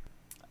always.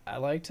 I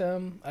liked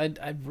him.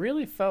 I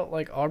really felt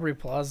like Aubrey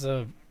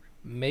Plaza.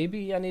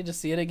 Maybe I need to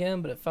see it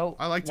again, but it felt.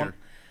 I liked her.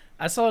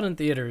 I saw it in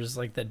theaters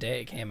like the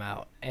day it came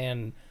out,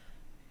 and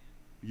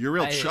You're a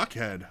real I-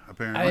 Chuckhead,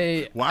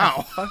 apparently. I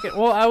Wow.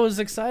 well, I was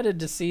excited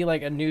to see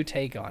like a new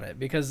take on it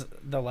because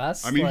the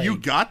last. I mean, like, you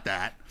got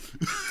that.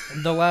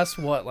 the last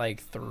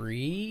like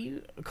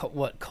three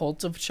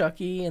Cult of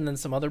Chucky and then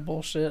some other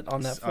bullshit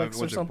on Netflix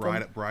or Was it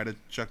something. Bride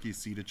of Chucky,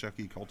 Seed of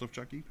Chucky, Cult of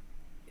Chucky?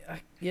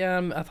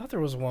 Yeah, I thought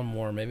there was one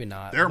more, maybe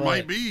not. There but-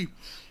 might be.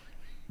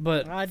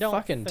 but I don't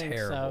fucking think so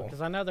terrible.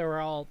 because I know they were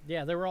all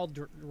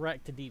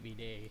direct to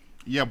DVD.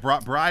 Yeah,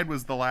 Bride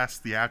was the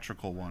last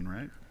theatrical one,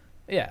 right?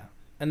 Yeah,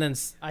 and then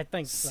I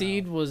think so.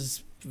 Seed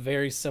was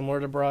very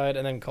similar to Bride,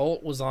 and then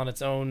Cult was on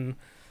its own.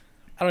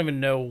 I don't even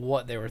know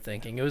what they were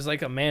thinking. It was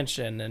like a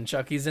mansion, and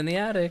Chucky's in the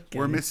attic.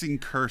 We're and- missing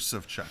Curse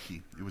of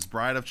Chucky. It was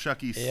Bride of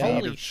Chucky, Seed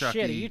Holy of Chucky.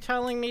 shit! Are you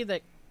telling me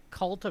that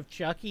Cult of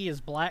Chucky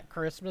is Black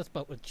Christmas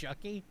but with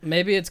Chucky?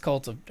 Maybe it's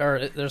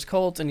there's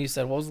Cult, and you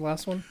said what was the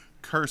last one?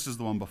 Curse is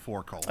the one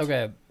before Cult.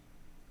 Okay,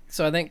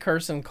 so I think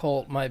Curse and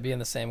Cult might be in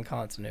the same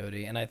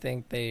continuity, and I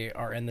think they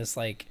are in this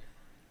like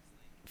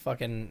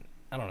fucking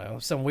I don't know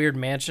some weird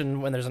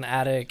mansion when there's an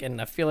attic, and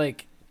I feel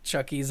like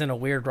Chucky's in a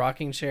weird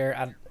rocking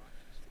chair.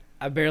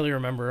 I barely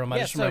remember him. I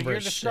Yeah, just so remember you're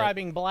his shit.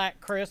 describing Black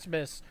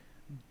Christmas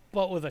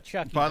but with a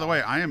Chucky. By the doll.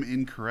 way, I am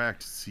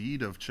incorrect.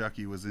 Seed of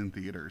Chucky was in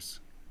theaters.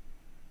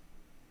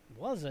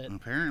 was it?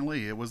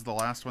 Apparently, it was the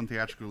last one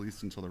theatrically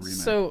released until the remake.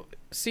 So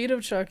Seed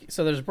of Chucky.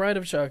 So there's Bride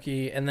of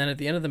Chucky, and then at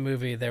the end of the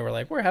movie, they were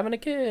like, "We're having a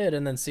kid,"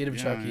 and then Seed of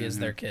Yeah, Chucky is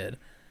yeah. their kid.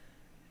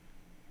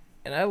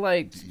 And I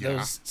liked Yeah.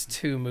 those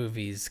two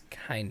movies,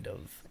 kind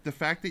of. The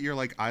fact that you're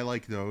like, I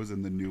like those,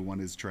 and the new one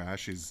is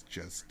trash is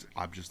just.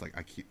 I'm just like,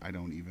 I can't. I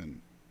don't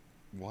even.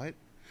 What?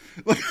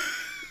 Like,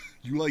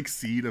 you like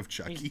Seed of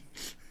Chucky?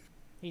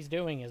 He's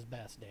doing his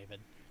best,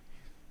 David.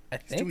 I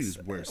think. doing his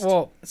so. worst.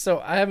 Well, so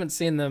I haven't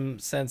seen them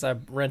since I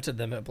rented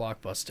them at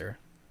Blockbuster.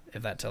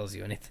 If that tells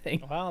you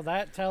anything. Well,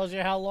 that tells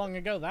you how long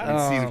ago that And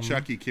was. Seed of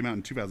Chucky came out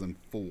in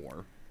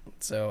 2004.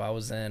 So I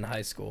was in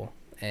high school,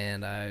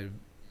 and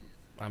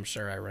I'm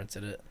sure I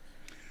rented it.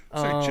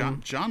 Sorry,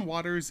 John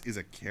Waters is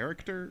a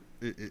character.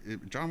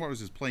 John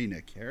Waters is playing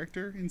a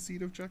character in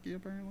Seed of Chucky,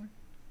 apparently.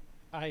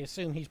 I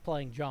assume he's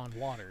playing John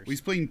Waters. Well,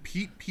 he's playing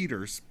Pete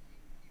Peters.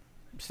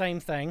 Same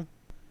thing.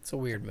 It's a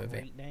weird movie.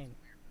 Great name.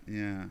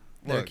 Yeah.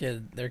 Their Look,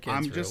 kids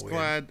I'm real just weird.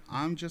 glad.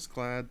 I'm just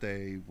glad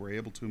they were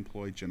able to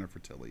employ Jennifer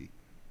Tilly.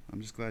 I'm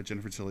just glad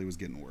Jennifer Tilly was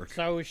getting work.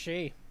 So is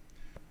she.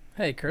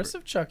 Hey, Curse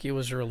of Chucky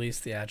was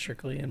released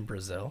theatrically in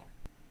Brazil.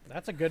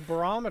 That's a good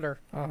barometer.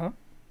 Uh-huh.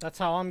 That's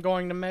how I'm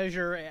going to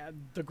measure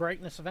the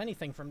greatness of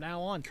anything from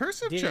now on.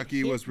 Curse of Did it Chucky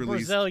hit was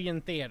released.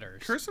 Brazilian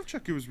theaters. Curse of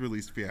Chucky was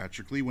released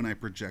theatrically when I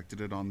projected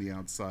it on the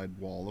outside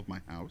wall of my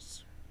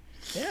house.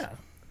 Yeah.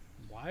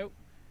 Why?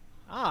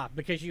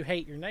 Because you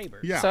hate your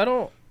neighbors. Yeah.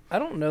 So I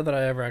don't know that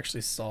I ever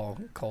actually saw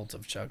Cult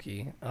of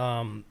Chucky.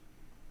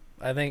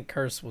 I think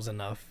Curse was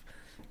enough.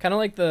 Kind of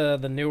like the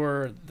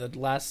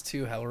last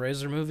two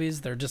Hellraiser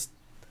movies. They're just,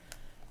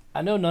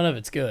 I know none of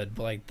it's good,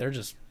 but like they're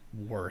just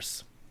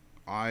worse.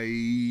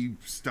 I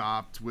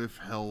stopped with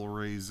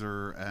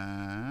Hellraiser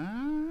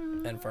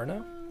and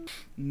Inferno.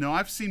 No,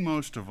 I've seen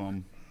most of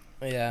them.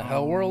 Yeah,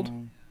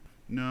 Hellworld.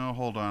 No,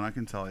 hold on, I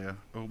can tell you.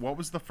 What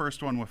was the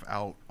first one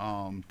without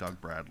Doug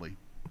Bradley?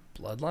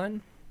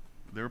 Bloodline.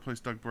 They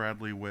replaced Doug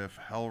Bradley with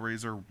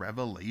Hellraiser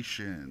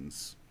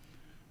Revelations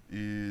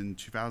in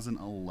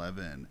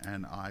 2011,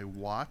 and I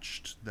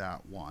watched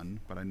that one,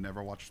 but I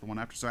never watched the one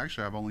after. So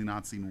actually, I've only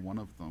not seen one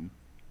of them.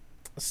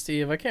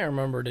 Steve, I can't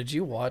remember. Did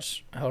you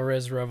watch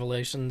Hellraiser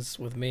Revelations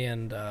with me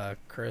and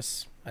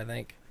Chris? I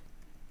think.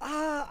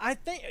 I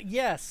think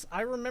yes.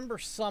 I remember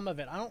some of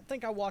it. I don't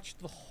think I watched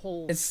the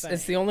whole It's thing.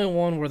 it's the only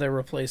one where they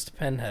replaced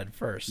Pinhead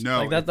first.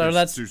 No, like that.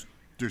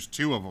 there's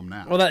two of them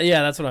now. Well,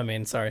 that's what I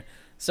mean. Sorry.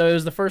 So it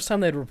was the first time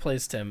they'd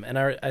replaced him, and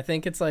I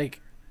think it's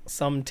like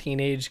some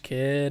teenage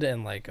kid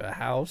and like a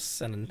house,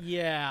 and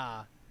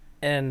Yeah.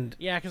 And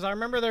Yeah, because I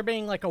remember there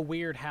being like a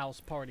weird house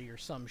party or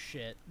some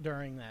shit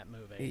during that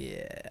movie.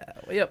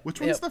 yeah, yep. Which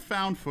yep. one's the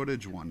found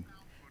footage one?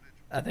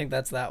 I think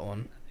that's that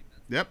one.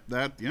 Yep.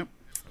 Yup.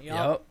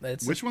 Yep.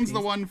 It's Which a one's the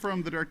piece- one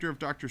from the director of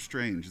Doctor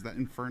Strange? Is that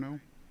Inferno?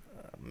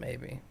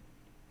 Maybe.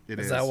 It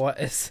Is is. that what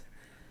is?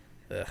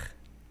 Ugh.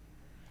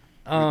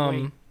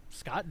 Wait,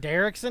 Scott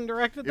Derrickson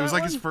directed that It was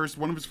like one?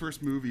 one of his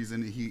first movies,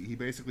 and he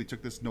basically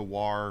took this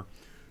noir,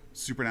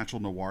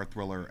 supernatural noir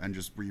thriller, and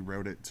just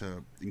rewrote it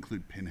to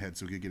include Pinhead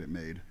so he could get it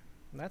made.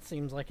 That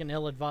seems like an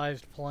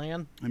ill-advised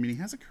plan. I mean, he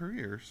has a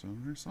career, so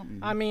there's something.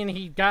 I mean,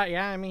 he's...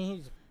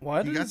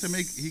 What he got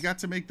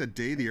to make the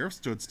Day the Earth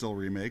Stood Still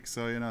remake,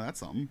 so that's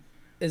something.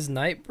 is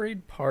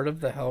Nightbreed part of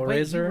the Wait,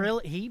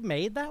 Hellraiser? he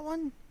made that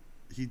one?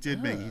 He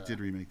did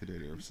remake the Day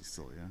the Earth Stood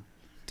Still, yeah.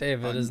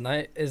 David, is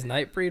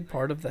Nightbreed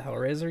part of the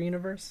Hellraiser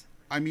universe?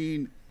 I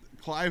mean,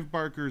 Clive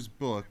Barker's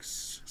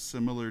books,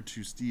 similar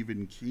to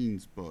Stephen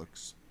King's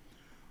books,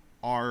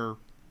 are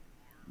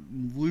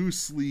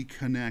loosely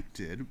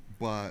connected,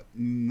 but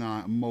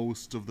not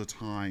most of the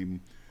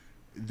time.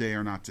 They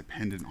are not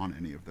dependent on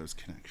any of those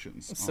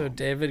connections. So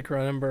David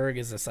Cronenberg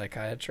is a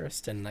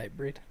psychiatrist in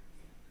Nightbreed.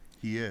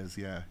 He is,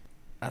 yeah.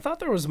 I thought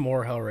there was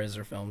more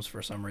Hellraiser films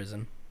for some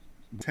reason.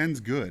 10's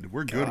good.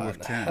 We're good with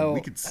God, 10. hell-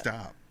 We could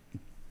stop.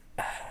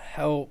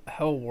 Hell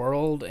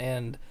World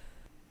and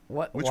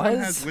what? Which one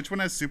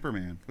has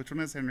Superman? Which one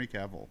has Henry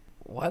Cavill?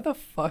 Why the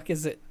fuck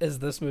is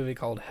this movie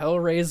called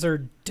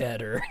Hellraiser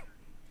Deader?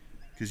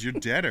 Because you're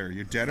deader.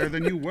 You're deader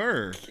than you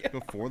were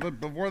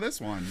before this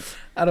one.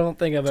 I don't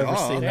think I've ever Duh.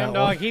 seen Damn that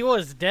dog, one. he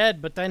was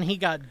dead, but then he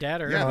got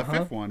deader. Yeah, the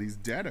fifth one. He's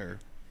deader.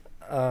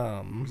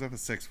 Or was that the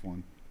sixth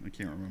one? I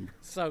can't remember.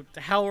 So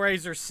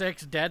Hellraiser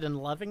 6, Dead and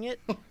Loving It?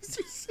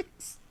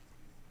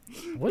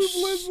 What's-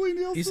 Leslie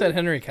Nielsen. You said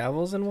Henry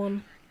Cavill's in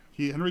one?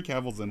 Henry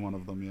Cavill's in one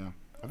of them. Yeah,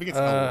 I think it's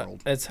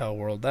Hellworld. It's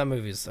Hellworld. That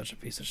movie is such a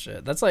piece of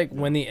shit. That's like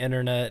when the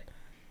internet.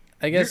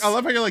 I guess. I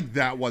love how you're like,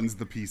 that one's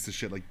the piece of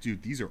shit. Like,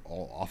 dude, these are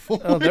all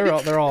awful. Oh, they're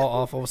all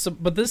awful. So,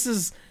 but this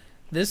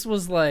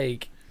was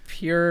like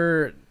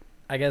pure,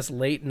 I guess,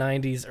 late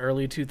 '90s,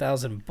 early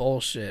 2000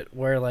 bullshit,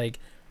 where like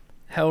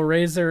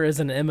Hellraiser is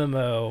an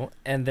MMO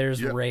and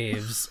there's Yep.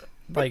 raves.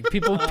 Like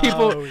people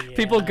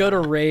yeah. go to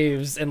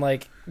raves and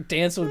like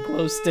dance with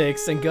glow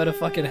sticks and go to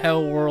fucking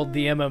Hell World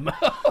the MMO.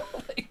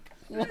 Like,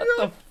 what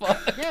the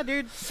fuck? Yeah,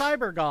 dude,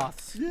 cyber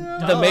goths.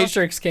 Yeah. The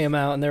Matrix came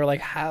out and they were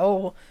like,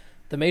 how?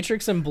 The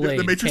Matrix and Blade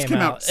The Matrix came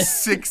out out.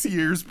 6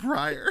 years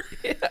prior.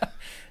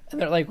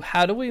 And they're like,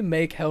 how do we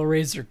make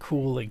Hellraiser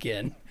cool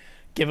again?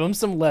 Give him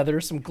some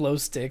leather, some glow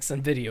sticks,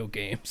 and video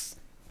games.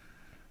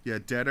 Yeah,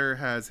 Deader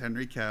has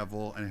Henry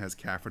Cavill and it has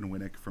Catherine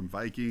Winnick from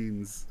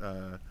Vikings.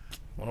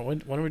 When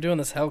are we doing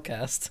this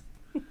Hellcast?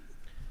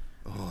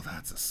 Oh,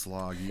 that's a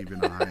slog.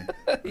 Even I.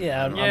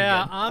 Yeah,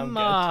 Yeah, I'm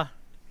good.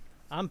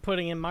 I'm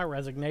putting in my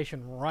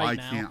resignation right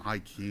now. I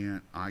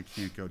can't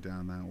go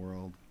down that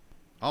world.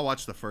 I'll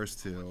watch the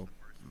first two,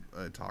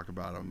 talk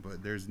about them,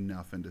 but there's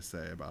nothing to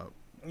say about.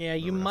 Yeah, the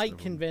you rest might of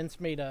 'em. convince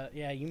me to.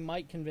 Yeah, you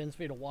might convince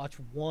me to watch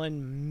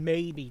one,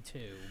 maybe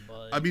two.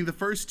 But I mean, the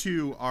first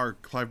two are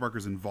Clive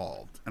Barker's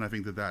involved, and I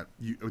think that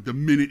the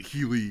minute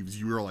he leaves,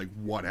 you are like,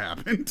 "What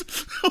happened?"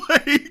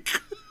 like,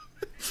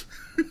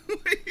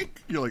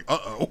 you're like,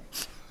 "Uh-oh."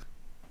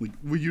 Like,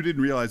 what you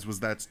didn't realize was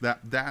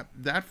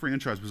that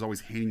franchise was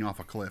always hanging off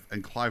a cliff,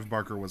 and Clive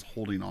Barker was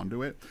holding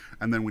onto it.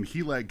 And then when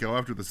he let go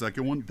after the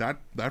second one,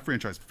 that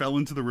franchise fell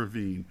into the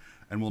ravine,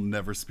 and we'll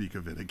never speak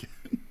of it again.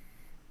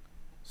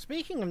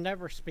 speaking of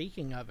never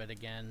speaking of it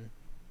again,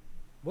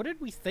 what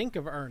did we think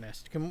of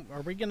Ernest?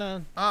 Are we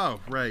gonna? Oh,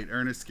 right,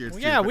 Ernest Scared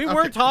Well, yeah, Stupid. we Okay.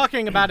 were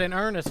talking about an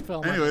Ernest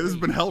film. Anyway, every this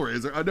has week. been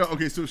Hellraiser. I know.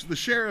 Okay, so the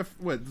sheriff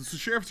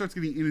starts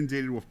getting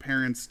inundated with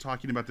parents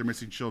talking about their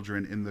missing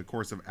children in the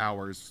course of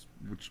hours,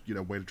 which,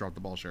 way to drop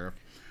the ball, sheriff.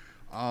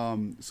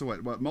 So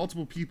what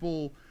multiple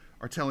people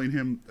are telling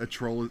him a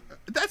troll is,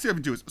 that's the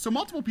other thing too. So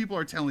multiple people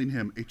are telling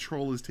him a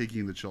troll is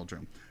taking the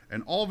children,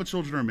 and all of the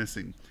children are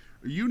missing.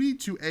 You need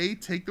to A,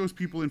 take those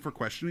people in for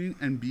questioning,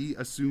 and B,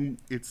 assume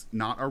it's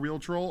not a real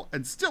troll,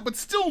 and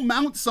still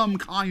mount some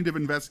kind of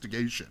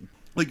investigation.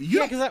 Like,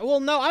 Yeah, because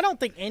no, I don't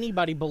think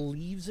anybody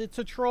believes it's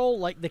a troll.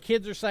 Like the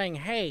kids are saying,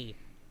 "Hey,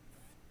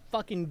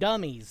 fucking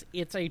dummies,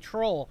 it's a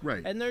troll,"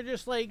 Right. And they're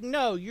just like,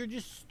 "No, you're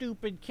just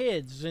stupid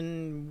kids,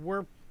 and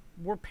we're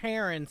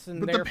parents, and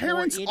But the therefore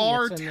parents idiots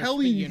are in this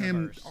telling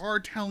universe."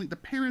 the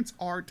parents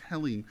are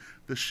telling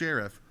the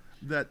sheriff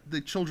that the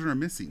children are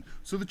missing.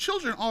 So the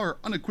children are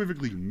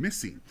unequivocally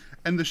missing.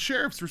 And the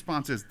sheriff's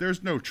response is,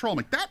 there's no troll. I'm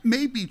like, that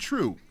may be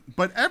true,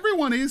 but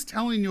everyone is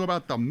telling you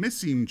about the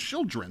missing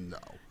children,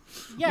 though.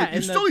 Yeah, Like, you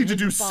and still need to his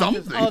do response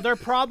is, something. "Oh, they're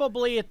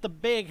probably at the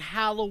big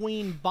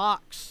Halloween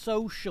box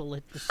social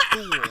at the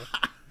school."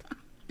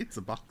 It's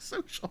a box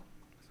social.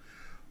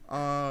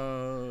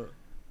 Oh,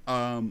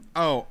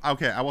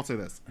 okay, I will say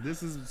this.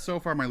 This is so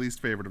far my least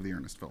favorite of the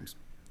Ernest films.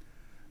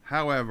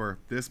 However,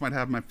 this might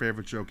have my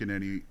favorite joke in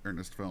any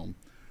Ernest film,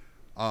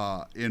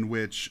 in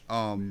which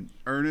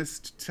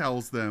Ernest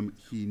tells them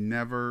he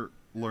never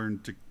knew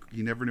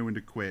when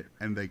to quit,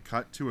 and they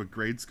cut to a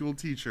grade school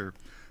teacher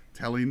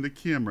telling the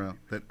camera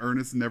that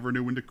Ernest never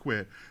knew when to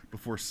quit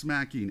before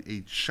smacking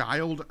a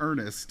child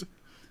Ernest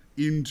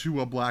into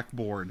a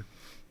blackboard.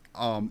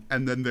 And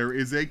then there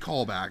is a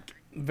callback.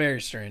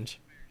 Very strange.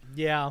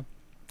 Yeah.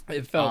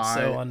 It felt so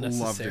I loved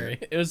unnecessary.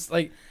 it. It was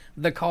like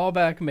the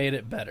callback made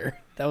it better.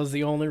 That was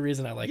the only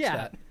reason I liked Yeah.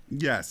 that.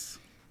 Yes.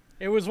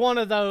 It was one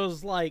of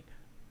those, like,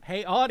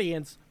 hey,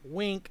 audience,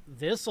 wink,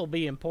 this'll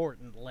be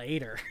important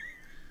later.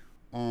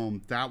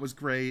 That was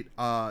great.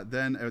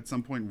 Then at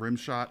some point,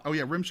 Rimshot. Oh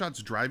yeah,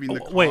 Rimshot's driving the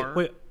car.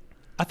 Wait.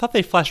 I thought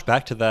they flashed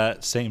back to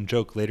that same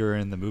joke later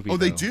in the movie. Oh,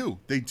 they though. do.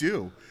 They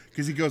do.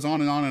 Because he goes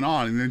on and on and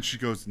on, and then she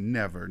goes,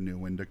 "Never knew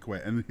when to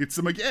quit," and hits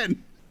him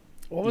again.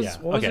 What was Yeah,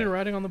 what was okay. he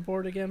writing on the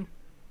board again?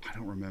 I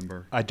don't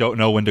remember. I don't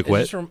know when to It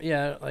quit. just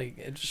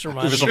it just You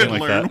reminded something should me.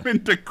 like learn that.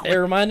 when to It quit.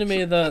 reminded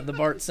me of the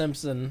Bart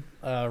Simpson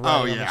writing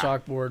on the yeah.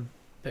 chalkboard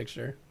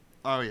picture.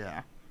 Oh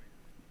yeah.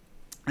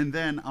 And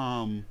then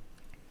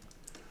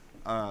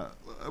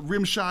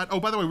Rimshot. Oh,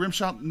 by the way,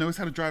 Rimshot knows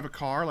how to drive a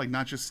car, like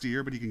not just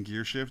steer, but he can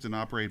gear shift and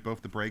operate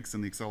both the brakes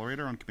and the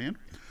accelerator on command.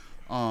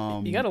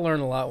 You got to learn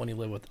a lot when you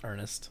live with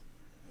Ernest.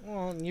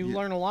 Well, you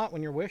learn a lot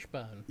when you're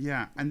Wishbone.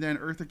 Yeah, and then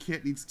Eartha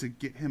Kitt needs to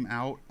get him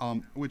out.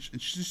 Which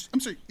and I'm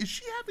sorry, did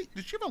she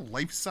have a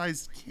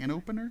life-sized can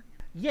opener?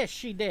 Yes,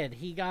 she did.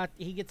 He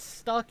gets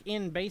stuck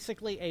in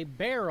basically a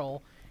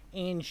barrel,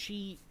 and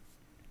she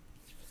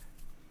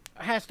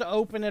has to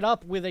open it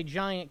up with a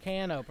giant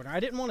can opener. I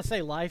didn't want to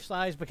say life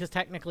size because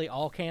technically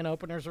all can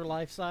openers are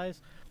life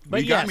size.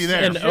 But You got yes, me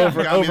there. An Yeah, you got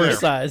me there.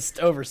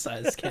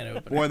 oversized can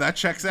opener. Boy, that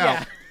checks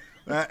out.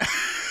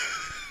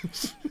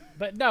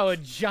 But no, a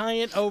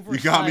giant got me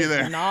there.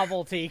 oversized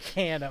novelty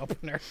can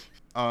opener.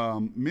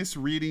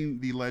 Misreading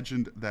the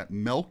legend that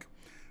milk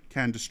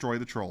can destroy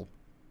the troll.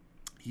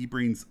 He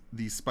brings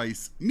the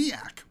spice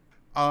miak.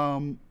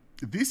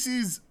 This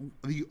is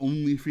the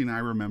only thing I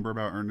remember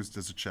about Ernest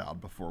as a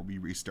child before we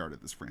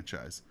restarted this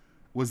franchise.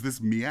 Was this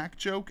miak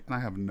joke? And I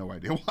have no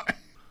idea why.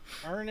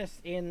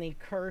 Ernest in the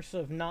curse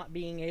of not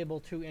being able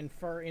to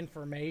infer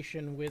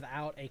information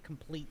without a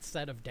complete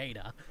set of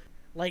data.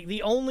 Like,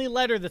 the only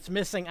letter that's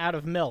missing out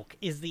of milk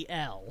is the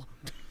L.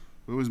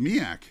 It was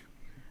miak.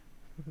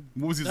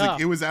 What was it? Oh.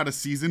 Like, it was out of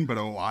season, but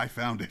I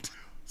found it.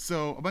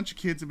 So a bunch of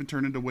kids have been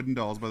turned into wooden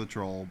dolls by the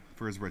troll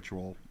for his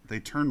ritual. They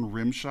turn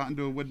Rimshot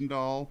into a wooden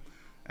doll,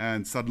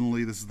 and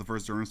suddenly this is the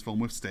first Ernest film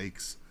with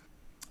stakes.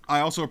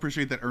 I also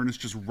appreciate that Ernest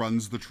just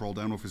runs the troll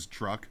down with his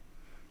truck.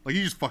 Like,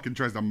 he just fucking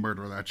tries to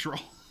murder that troll.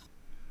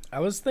 I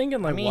was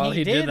thinking, like, I mean, while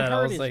he did that, I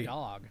hurt was his like,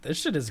 dog. this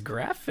shit is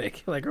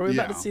graphic. Like, are we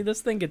about to Yeah. see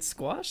this thing get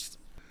squashed?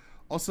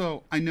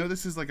 Also, I know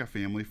this is like a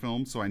family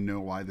film, so I know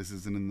why this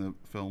isn't in the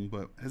film,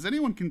 but has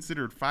anyone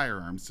considered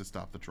firearms to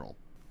stop the troll?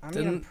 I mean,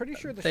 I'm Didn't- pretty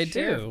sure the they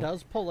sheriff do.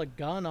 does pull a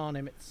gun on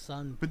him at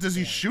some But does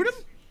he point. shoot him?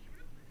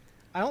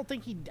 I don't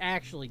think he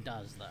actually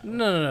does, though.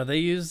 No. They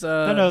use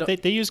No,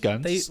 they use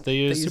guns. they- They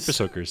use they super use-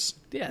 soakers.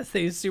 yeah,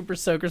 they use super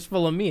soakers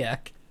full of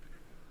miak.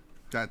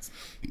 That's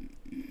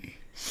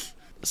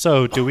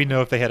So, do we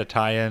know if they had a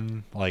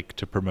tie-in, like,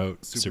 to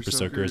promote Super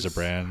Soaker as a Soakers.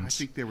 brand? I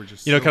think they were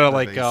just kind so of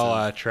like how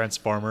pervasive.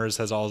 Transformers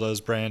has all those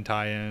brand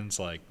tie-ins,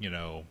 like,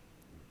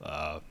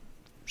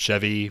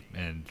 Chevy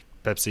and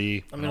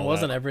Pepsi. I and mean, all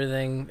wasn't that.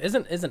 everything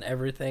isn't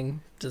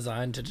everything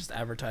designed to just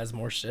advertise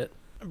more shit?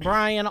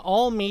 Brian,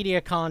 all media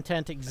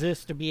content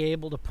exists to be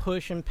able to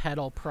push and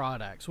peddle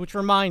products. Which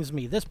reminds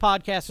me, this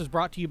podcast is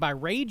brought to you by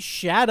Raid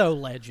Shadow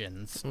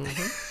Legends.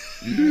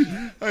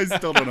 I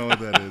still don't know what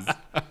that is.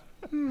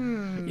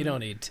 You don't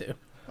need to.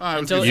 I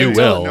was Until- gonna You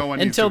say, will. no one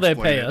needs Until to they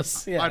explain pay it.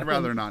 us, yeah. I'd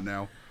rather not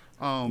know.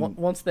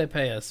 Once they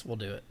pay us, we'll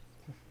do it.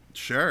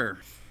 Sure.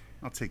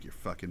 I'll take your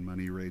fucking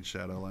money, Raid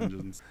Shadow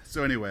Legends.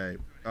 So anyway,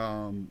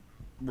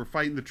 we're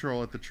fighting the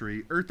troll at the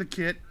tree. Eartha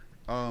Kitt,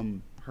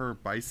 her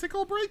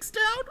bicycle breaks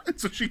down, and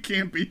so she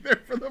can't be there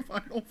for the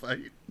final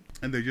fight.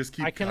 And they just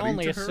keep I can cutting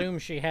only to her. assume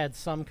she had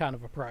some kind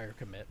of a prior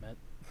commitment.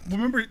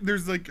 Remember,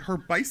 there's like her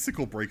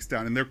bicycle breaks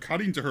down, and they're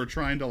cutting to her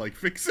trying to like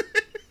fix it.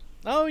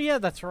 Oh, yeah,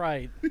 that's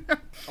right.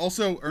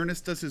 Also,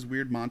 Ernest does his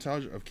weird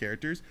montage of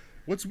characters.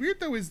 What's weird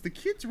though is the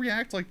kids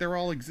react like they're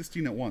all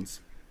existing at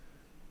once.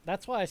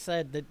 That's why I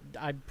said that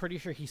I'm pretty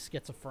sure he's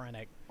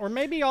schizophrenic. Or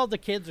maybe all the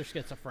kids are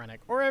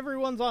schizophrenic. Or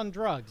everyone's on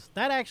drugs.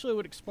 That actually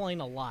would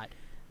explain a lot.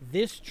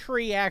 This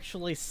tree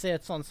actually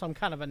sits on some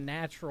kind of a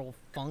natural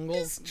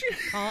fungal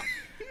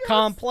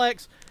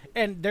complex,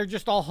 and they're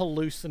just all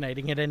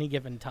hallucinating at any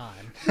given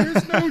time.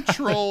 There's no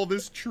troll.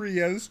 This tree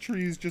is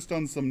just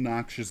on some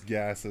noxious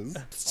gases.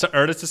 So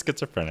Ernest is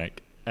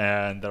schizophrenic,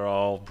 and they're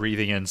all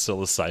breathing in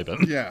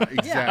psilocybin. Yeah,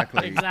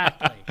 exactly.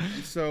 Exactly.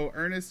 So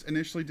Ernest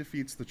initially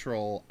defeats the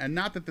troll, and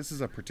not that this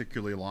is a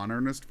particularly long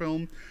Ernest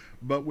film,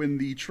 but when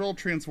the troll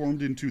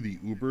transformed into the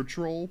Uber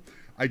troll,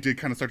 I did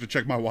kind of start to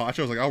check my watch.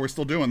 I was like, oh, we're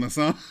still doing this,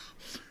 huh?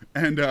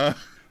 And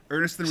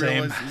Ernest then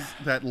Same. realizes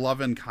that love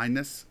and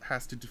kindness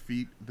has to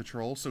defeat the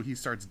troll, so he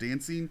starts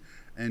dancing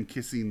and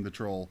kissing the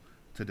troll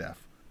to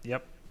death.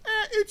 Yep.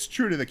 It's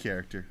true to the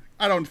character.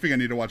 I don't think I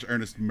need to watch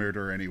Ernest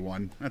murder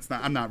anyone.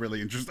 I'm not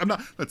really interested.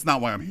 That's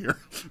not why I'm here.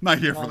 I'm not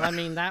here for Well, that. I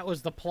mean, that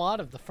was the plot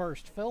of the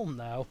first film,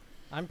 though.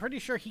 I'm pretty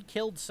sure he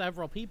killed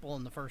several people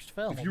in the first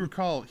film. If you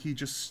recall, he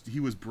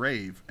was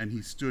brave and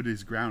he stood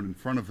his ground in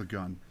front of the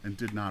gun and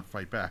did not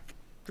fight back.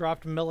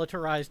 Dropped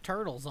militarized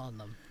turtles on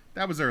them.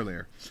 That was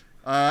earlier.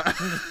 It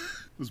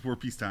was war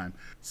peacetime.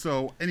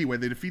 So anyway,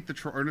 they defeat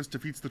Ernest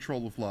defeats the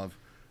troll with love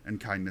and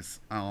kindness.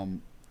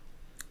 And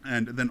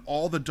then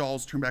all the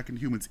dolls turn back into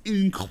humans,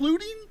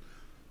 including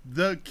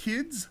the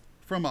kids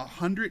from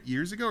 100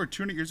 years ago or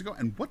 200 years ago.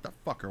 And what the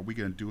fuck are we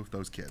gonna do with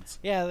those kids?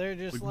 Yeah, they're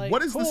just like,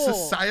 what is cool. the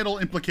societal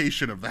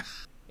implication of that?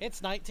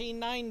 It's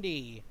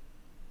 1990.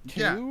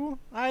 Yeah.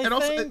 I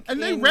And think.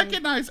 and they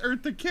recognize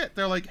Eartha Kitt.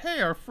 They're like, "Hey,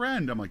 our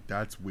friend." I'm like,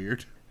 "That's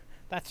weird."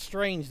 That's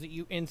strange that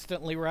you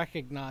instantly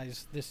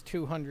recognize this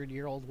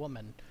 200-year-old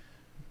woman.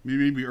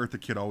 Maybe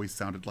Eartha Kitt always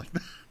sounded like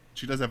that.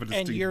 She does have a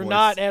distinct And you're voice.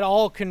 not at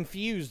all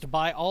confused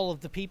by all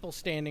of the people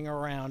standing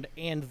around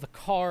and the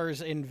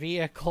cars and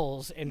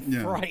vehicles and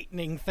Yeah.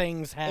 frightening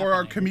things happening. Or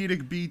our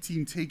comedic B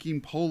team taking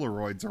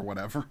Polaroids or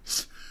whatever.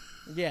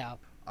 Yeah.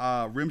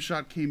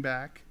 Rimshot came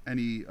back and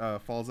he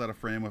falls out of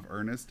frame with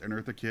Ernest, and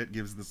Eartha Kitt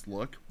gives this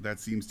look that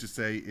seems to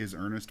say, "Is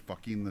Ernest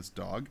fucking this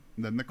dog?"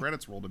 And then the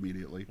credits rolled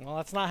immediately. Well,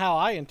 that's not how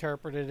I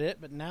interpreted it,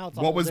 but now it's a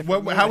What whole was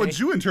different what? How movie. would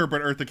you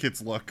interpret Eartha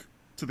Kitt's look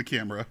to the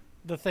camera?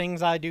 The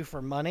things I do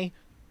for money.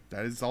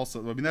 That is also,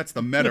 I mean, that's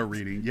the meta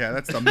reading. Yeah,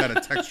 that's the meta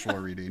textual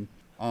reading.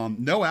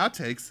 No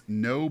outtakes,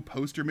 no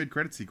poster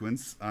mid-credit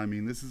sequence. I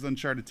mean, this is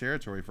uncharted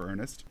territory for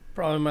Ernest.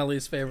 Probably my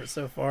least favorite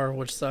so far,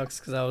 which sucks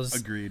because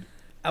Agreed.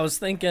 I was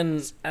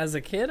thinking as a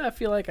kid I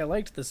feel like I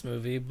liked this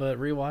movie, but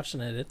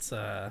rewatching it, it's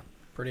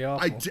pretty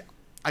awful.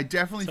 I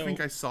definitely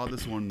think I saw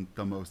this one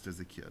the most as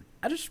a kid.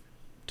 I just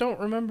don't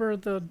remember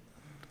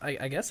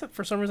I guess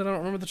for some reason I don't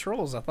remember the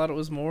trolls. I thought it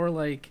was more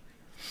like,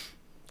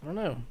 I don't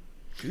know,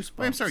 Goosebumps.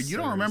 Wait, I'm sorry, you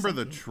don't or remember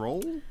the something.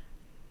 troll?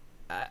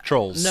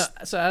 Trolls. No,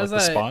 so as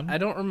Like the Spawn? I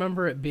don't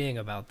remember it being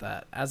about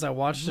that. As I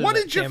watched it, What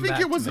it did you came think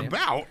back it was to me.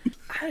 about?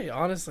 I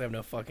honestly have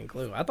no fucking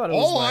clue. I thought it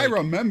was All I like,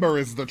 remember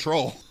is the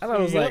troll. I thought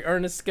it was Yep. like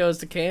Ernest goes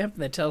to camp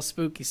and they tell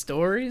spooky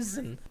stories,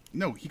 and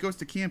No, he goes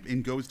to camp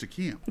and goes to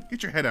camp.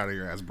 Get your head out of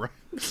your ass, bro.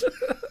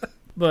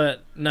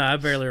 but no, I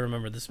barely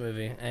remember this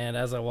movie. And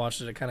as I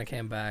watched it, it kind of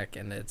came back,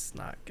 and it's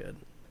not good.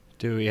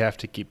 Do we have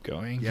to keep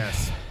going?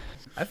 Yes.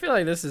 I feel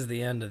like this is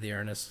the end of the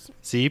Ernest.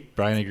 See,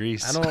 Brian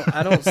agrees.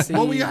 I don't see.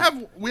 Well, we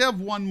have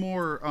one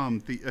more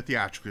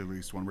theatrically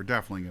released one. We're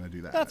definitely going to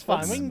do that. That's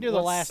fine. We can do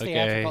the last okay.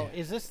 theatrical.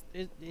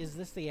 Is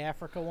this the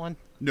Africa one?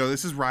 No,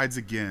 this is Rides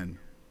Again.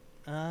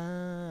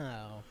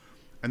 Oh.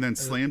 And then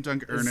Slam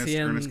Dunk Ernest, he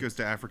in- Ernest Goes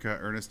to Africa,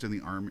 Ernest in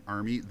the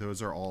Army.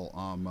 Those are all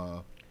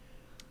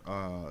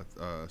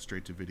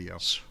straight to video.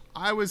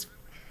 I was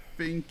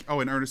and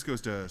Ernest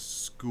Goes to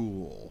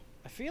School.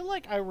 I feel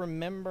like I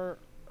remember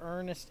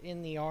Ernest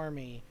in the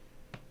Army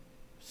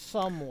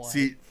somewhat.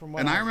 See, from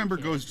when and I was a remember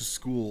kid. Goes to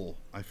School,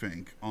 I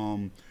think.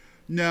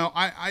 No,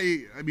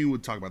 I mean, we'll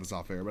talk about this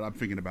off air, but I'm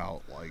thinking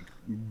about, like,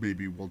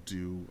 maybe we'll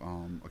do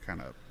a kind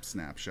of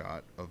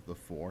snapshot of the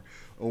four,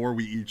 or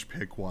we each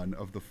pick one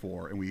of the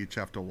four, and we each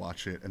have to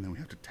watch it, and then we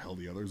have to tell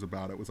the others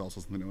about it. Was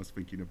also something I was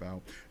thinking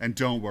about. And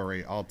don't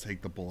worry, I'll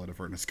take the bullet if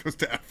Ernest Goes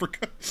to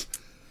Africa.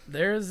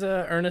 There's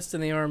a Ernest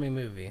in the Army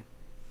movie.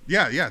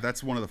 Yeah,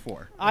 that's one of the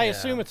four. I Yeah.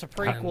 assume it's a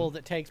prequel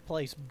that takes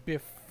place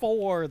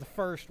before the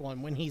first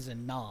one when he's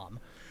in Nam.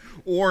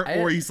 Or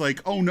he's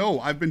like, "Oh no,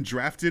 I've been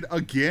drafted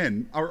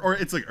again." Or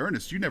it's like,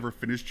 "Ernest, you never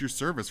finished your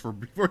service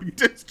before you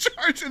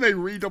discharge," and they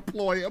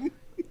redeploy him.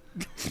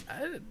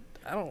 I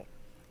don't.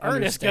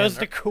 Ernest goes understand.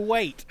 to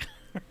Kuwait.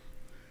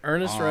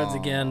 Ernest Rides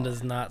Again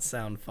does not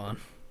sound fun.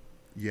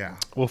 Yeah,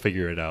 We'll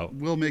figure it out.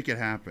 we'll make it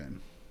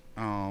happen.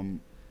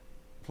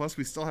 Plus,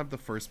 we still have the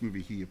first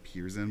movie he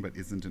appears in, but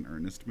isn't an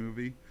Ernest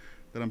movie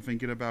that I'm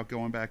thinking about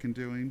going back and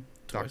doing.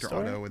 Toy Dr.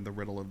 Story? Otto and the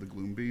Riddle of the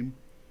Gloom Beam.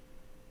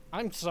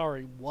 I'm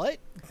sorry, what?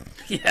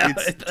 Yeah,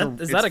 It's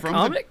is that a from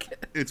comic?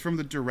 It's from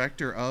the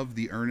director of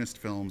the Ernest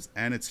films,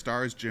 and it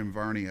stars Jim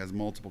Varney as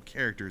multiple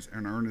characters,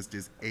 and Ernest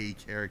is a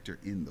character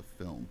in the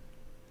film.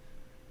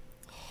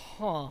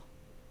 Huh.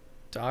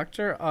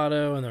 Dr.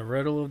 Otto and the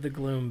Riddle of the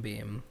Gloom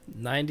Beam.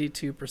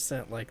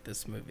 92% like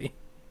this movie.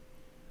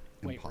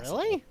 Wait, Impossible.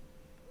 really?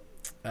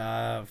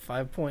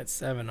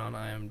 5.7 on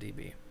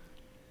IMDb.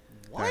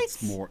 What?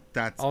 That's more.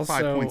 That's Also-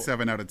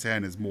 5.7 out of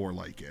 10 is more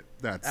like it.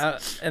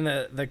 That's And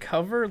the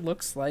cover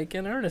looks like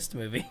an Ernest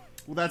movie.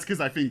 well. That's because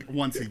I think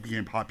once he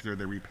became popular,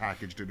 they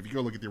repackaged it. If you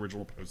go look at the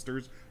original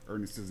posters,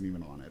 Ernest isn't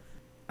even on it.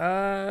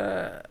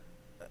 I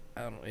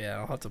don't. Yeah,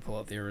 I'll have to pull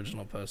out the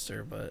original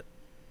poster, but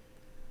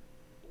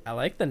I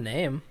like the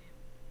name.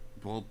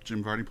 Well,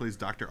 Jim Varney plays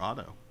Dr.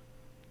 Otto.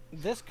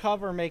 This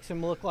cover makes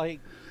him look like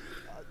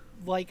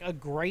a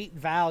great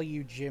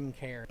value Jim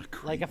Carrey.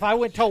 Like if I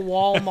went to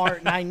Walmart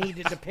and I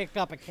needed to pick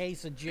up a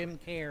case of Jim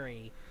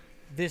Carrey,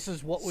 this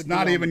is what would It's be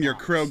not on even the your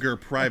box. Kroger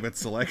private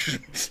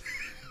selection.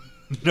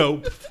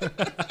 Nope.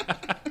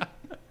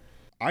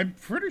 I'm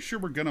pretty sure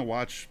we're gonna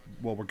watch.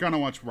 Well, we're gonna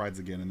watch Rides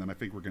Again, and then I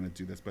think we're gonna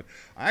do this. But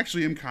I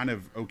actually am kind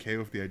of okay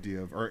with the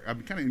idea of, or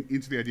I'm kind of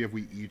into the idea of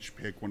we each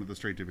pick one of the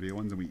straight to video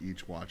ones and we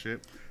each watch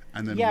it,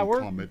 and then Yeah, we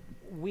comment.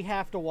 we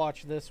have to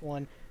watch this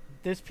one.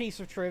 This piece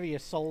of trivia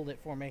sold it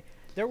for me.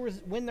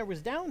 When there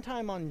was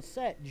downtime on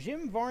set,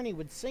 Jim Varney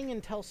would sing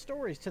and tell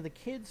stories to the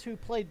kids who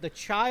played the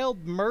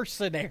child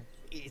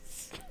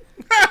mercenaries.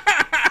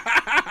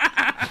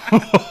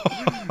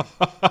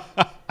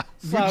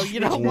 So, you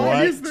know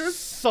What is this?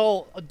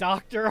 Sold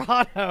Dr.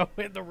 Otto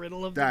in the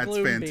riddle of the That's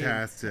gloom beam.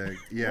 fantastic.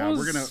 Yeah, What we're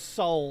was- gonna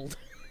Sold.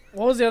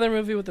 What was the other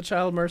movie with the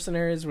child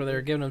mercenaries where they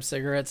were giving them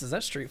cigarettes? Is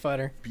that Street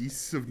Fighter?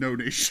 Beasts of No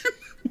Nation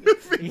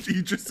with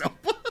Idris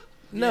Elba.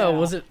 No,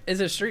 Yeah. is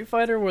it Street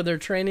Fighter where they're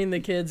training the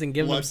kids and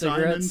giving Blood them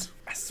cigarettes? Diamond?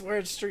 I swear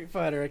it's Street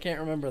Fighter. I can't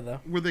remember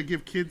though. Where they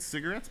give kids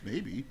cigarettes?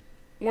 Maybe.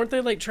 Weren't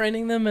they like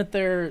training them at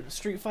their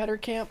Street Fighter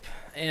camp?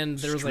 And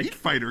there was Street like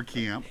Fighter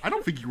Camp. I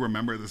don't think you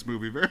remember this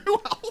movie very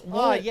well.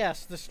 What?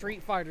 Yes, the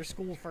Street Fighter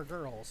School for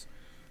Girls.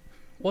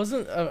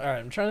 wasn't all right.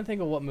 I'm trying to think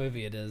of what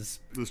movie it is.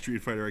 The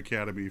Street Fighter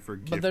Academy for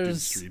gifted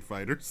there's- Street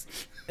Fighters.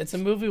 It's a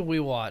movie we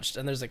watched,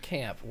 and there's a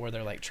camp where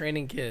they're like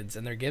training kids,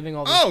 and they're giving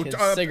all these Oh, kids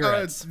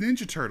cigarettes.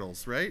 Ninja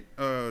Turtles, right?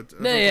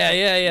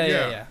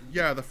 Yeah.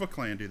 Yeah, the Foot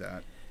Clan do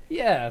that.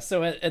 Yeah,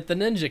 so at the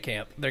ninja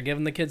camp, they're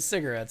giving the kids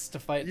cigarettes to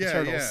fight the Yeah,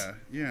 turtles.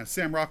 yeah.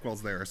 Sam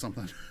Rockwell's there or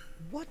something.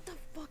 What the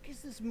fuck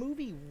is this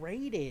movie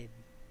rated?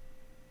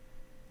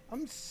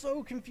 I'm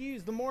so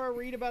confused. The more I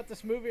read about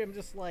this movie, I'm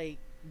just like,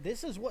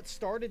 this is what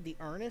started the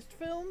Ernest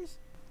films?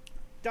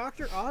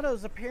 Dr.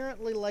 Otto's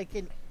apparently like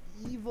an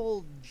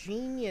evil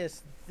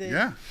genius that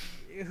Yeah.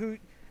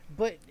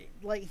 but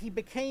like he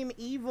became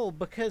evil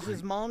because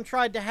his mom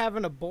tried to have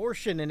an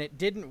abortion and it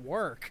didn't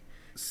work.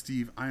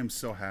 Steve, I am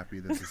so happy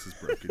that this has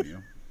broken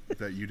you.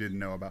 That you didn't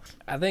know about.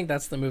 I think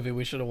that's the movie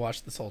we should have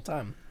watched this whole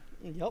time.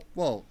 Yep.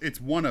 Well, it's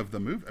one of the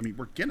movies. I mean,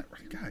 we're getting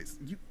it, guys.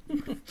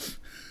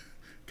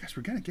 Guys,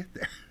 we're gonna get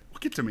there. We'll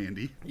get to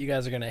Mandy. You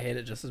guys are gonna hate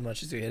it just as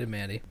much as you hated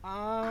Mandy.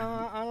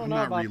 I don't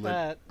know about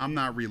that. I'm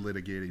not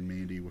relitigating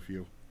Mandy with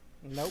you.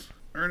 Nope.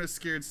 Ernest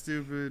Scared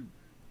Stupid.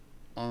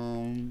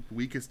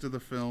 Weakest of the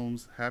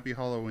films. Happy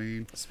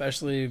Halloween.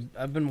 Especially,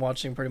 I've been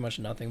watching pretty much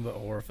nothing but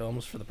horror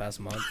films for the past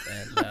month,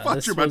 and I thought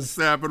this you were about to was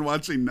say I've been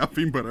watching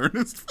nothing but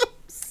Ernest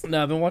films.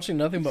 no, I've been watching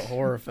nothing but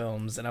horror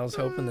films, and I was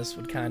hoping this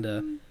would kind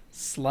of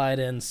slide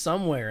in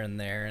somewhere in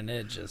there, and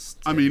it just.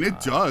 I did mean,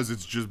 not. it does.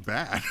 It's just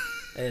bad.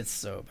 It's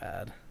so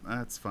bad.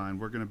 That's fine.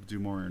 We're gonna do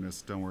more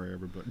Ernest. Don't worry,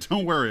 everybody.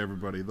 Don't worry,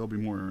 everybody. There'll be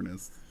more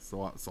Ernest.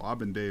 So I've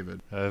been David.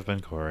 I've been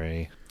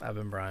Corey. I've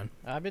been Brian.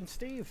 I've been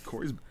Steve.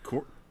 Corey's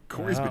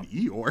Wow. been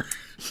Eeyore.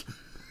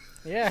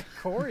 Yeah,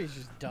 Corey's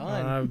just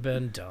done. I've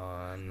been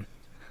done.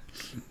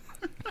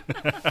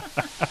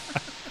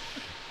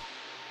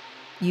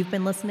 You've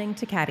been listening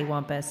to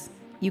Cattywampus.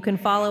 You can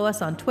follow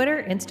us on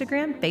Twitter,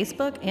 Instagram,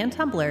 Facebook, and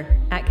Tumblr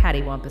at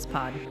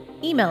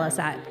CattyWampusPod. Email us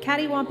at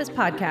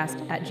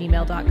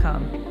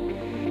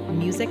cattywampuspodcast@gmail.com.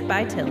 Music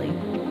by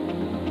Tilly.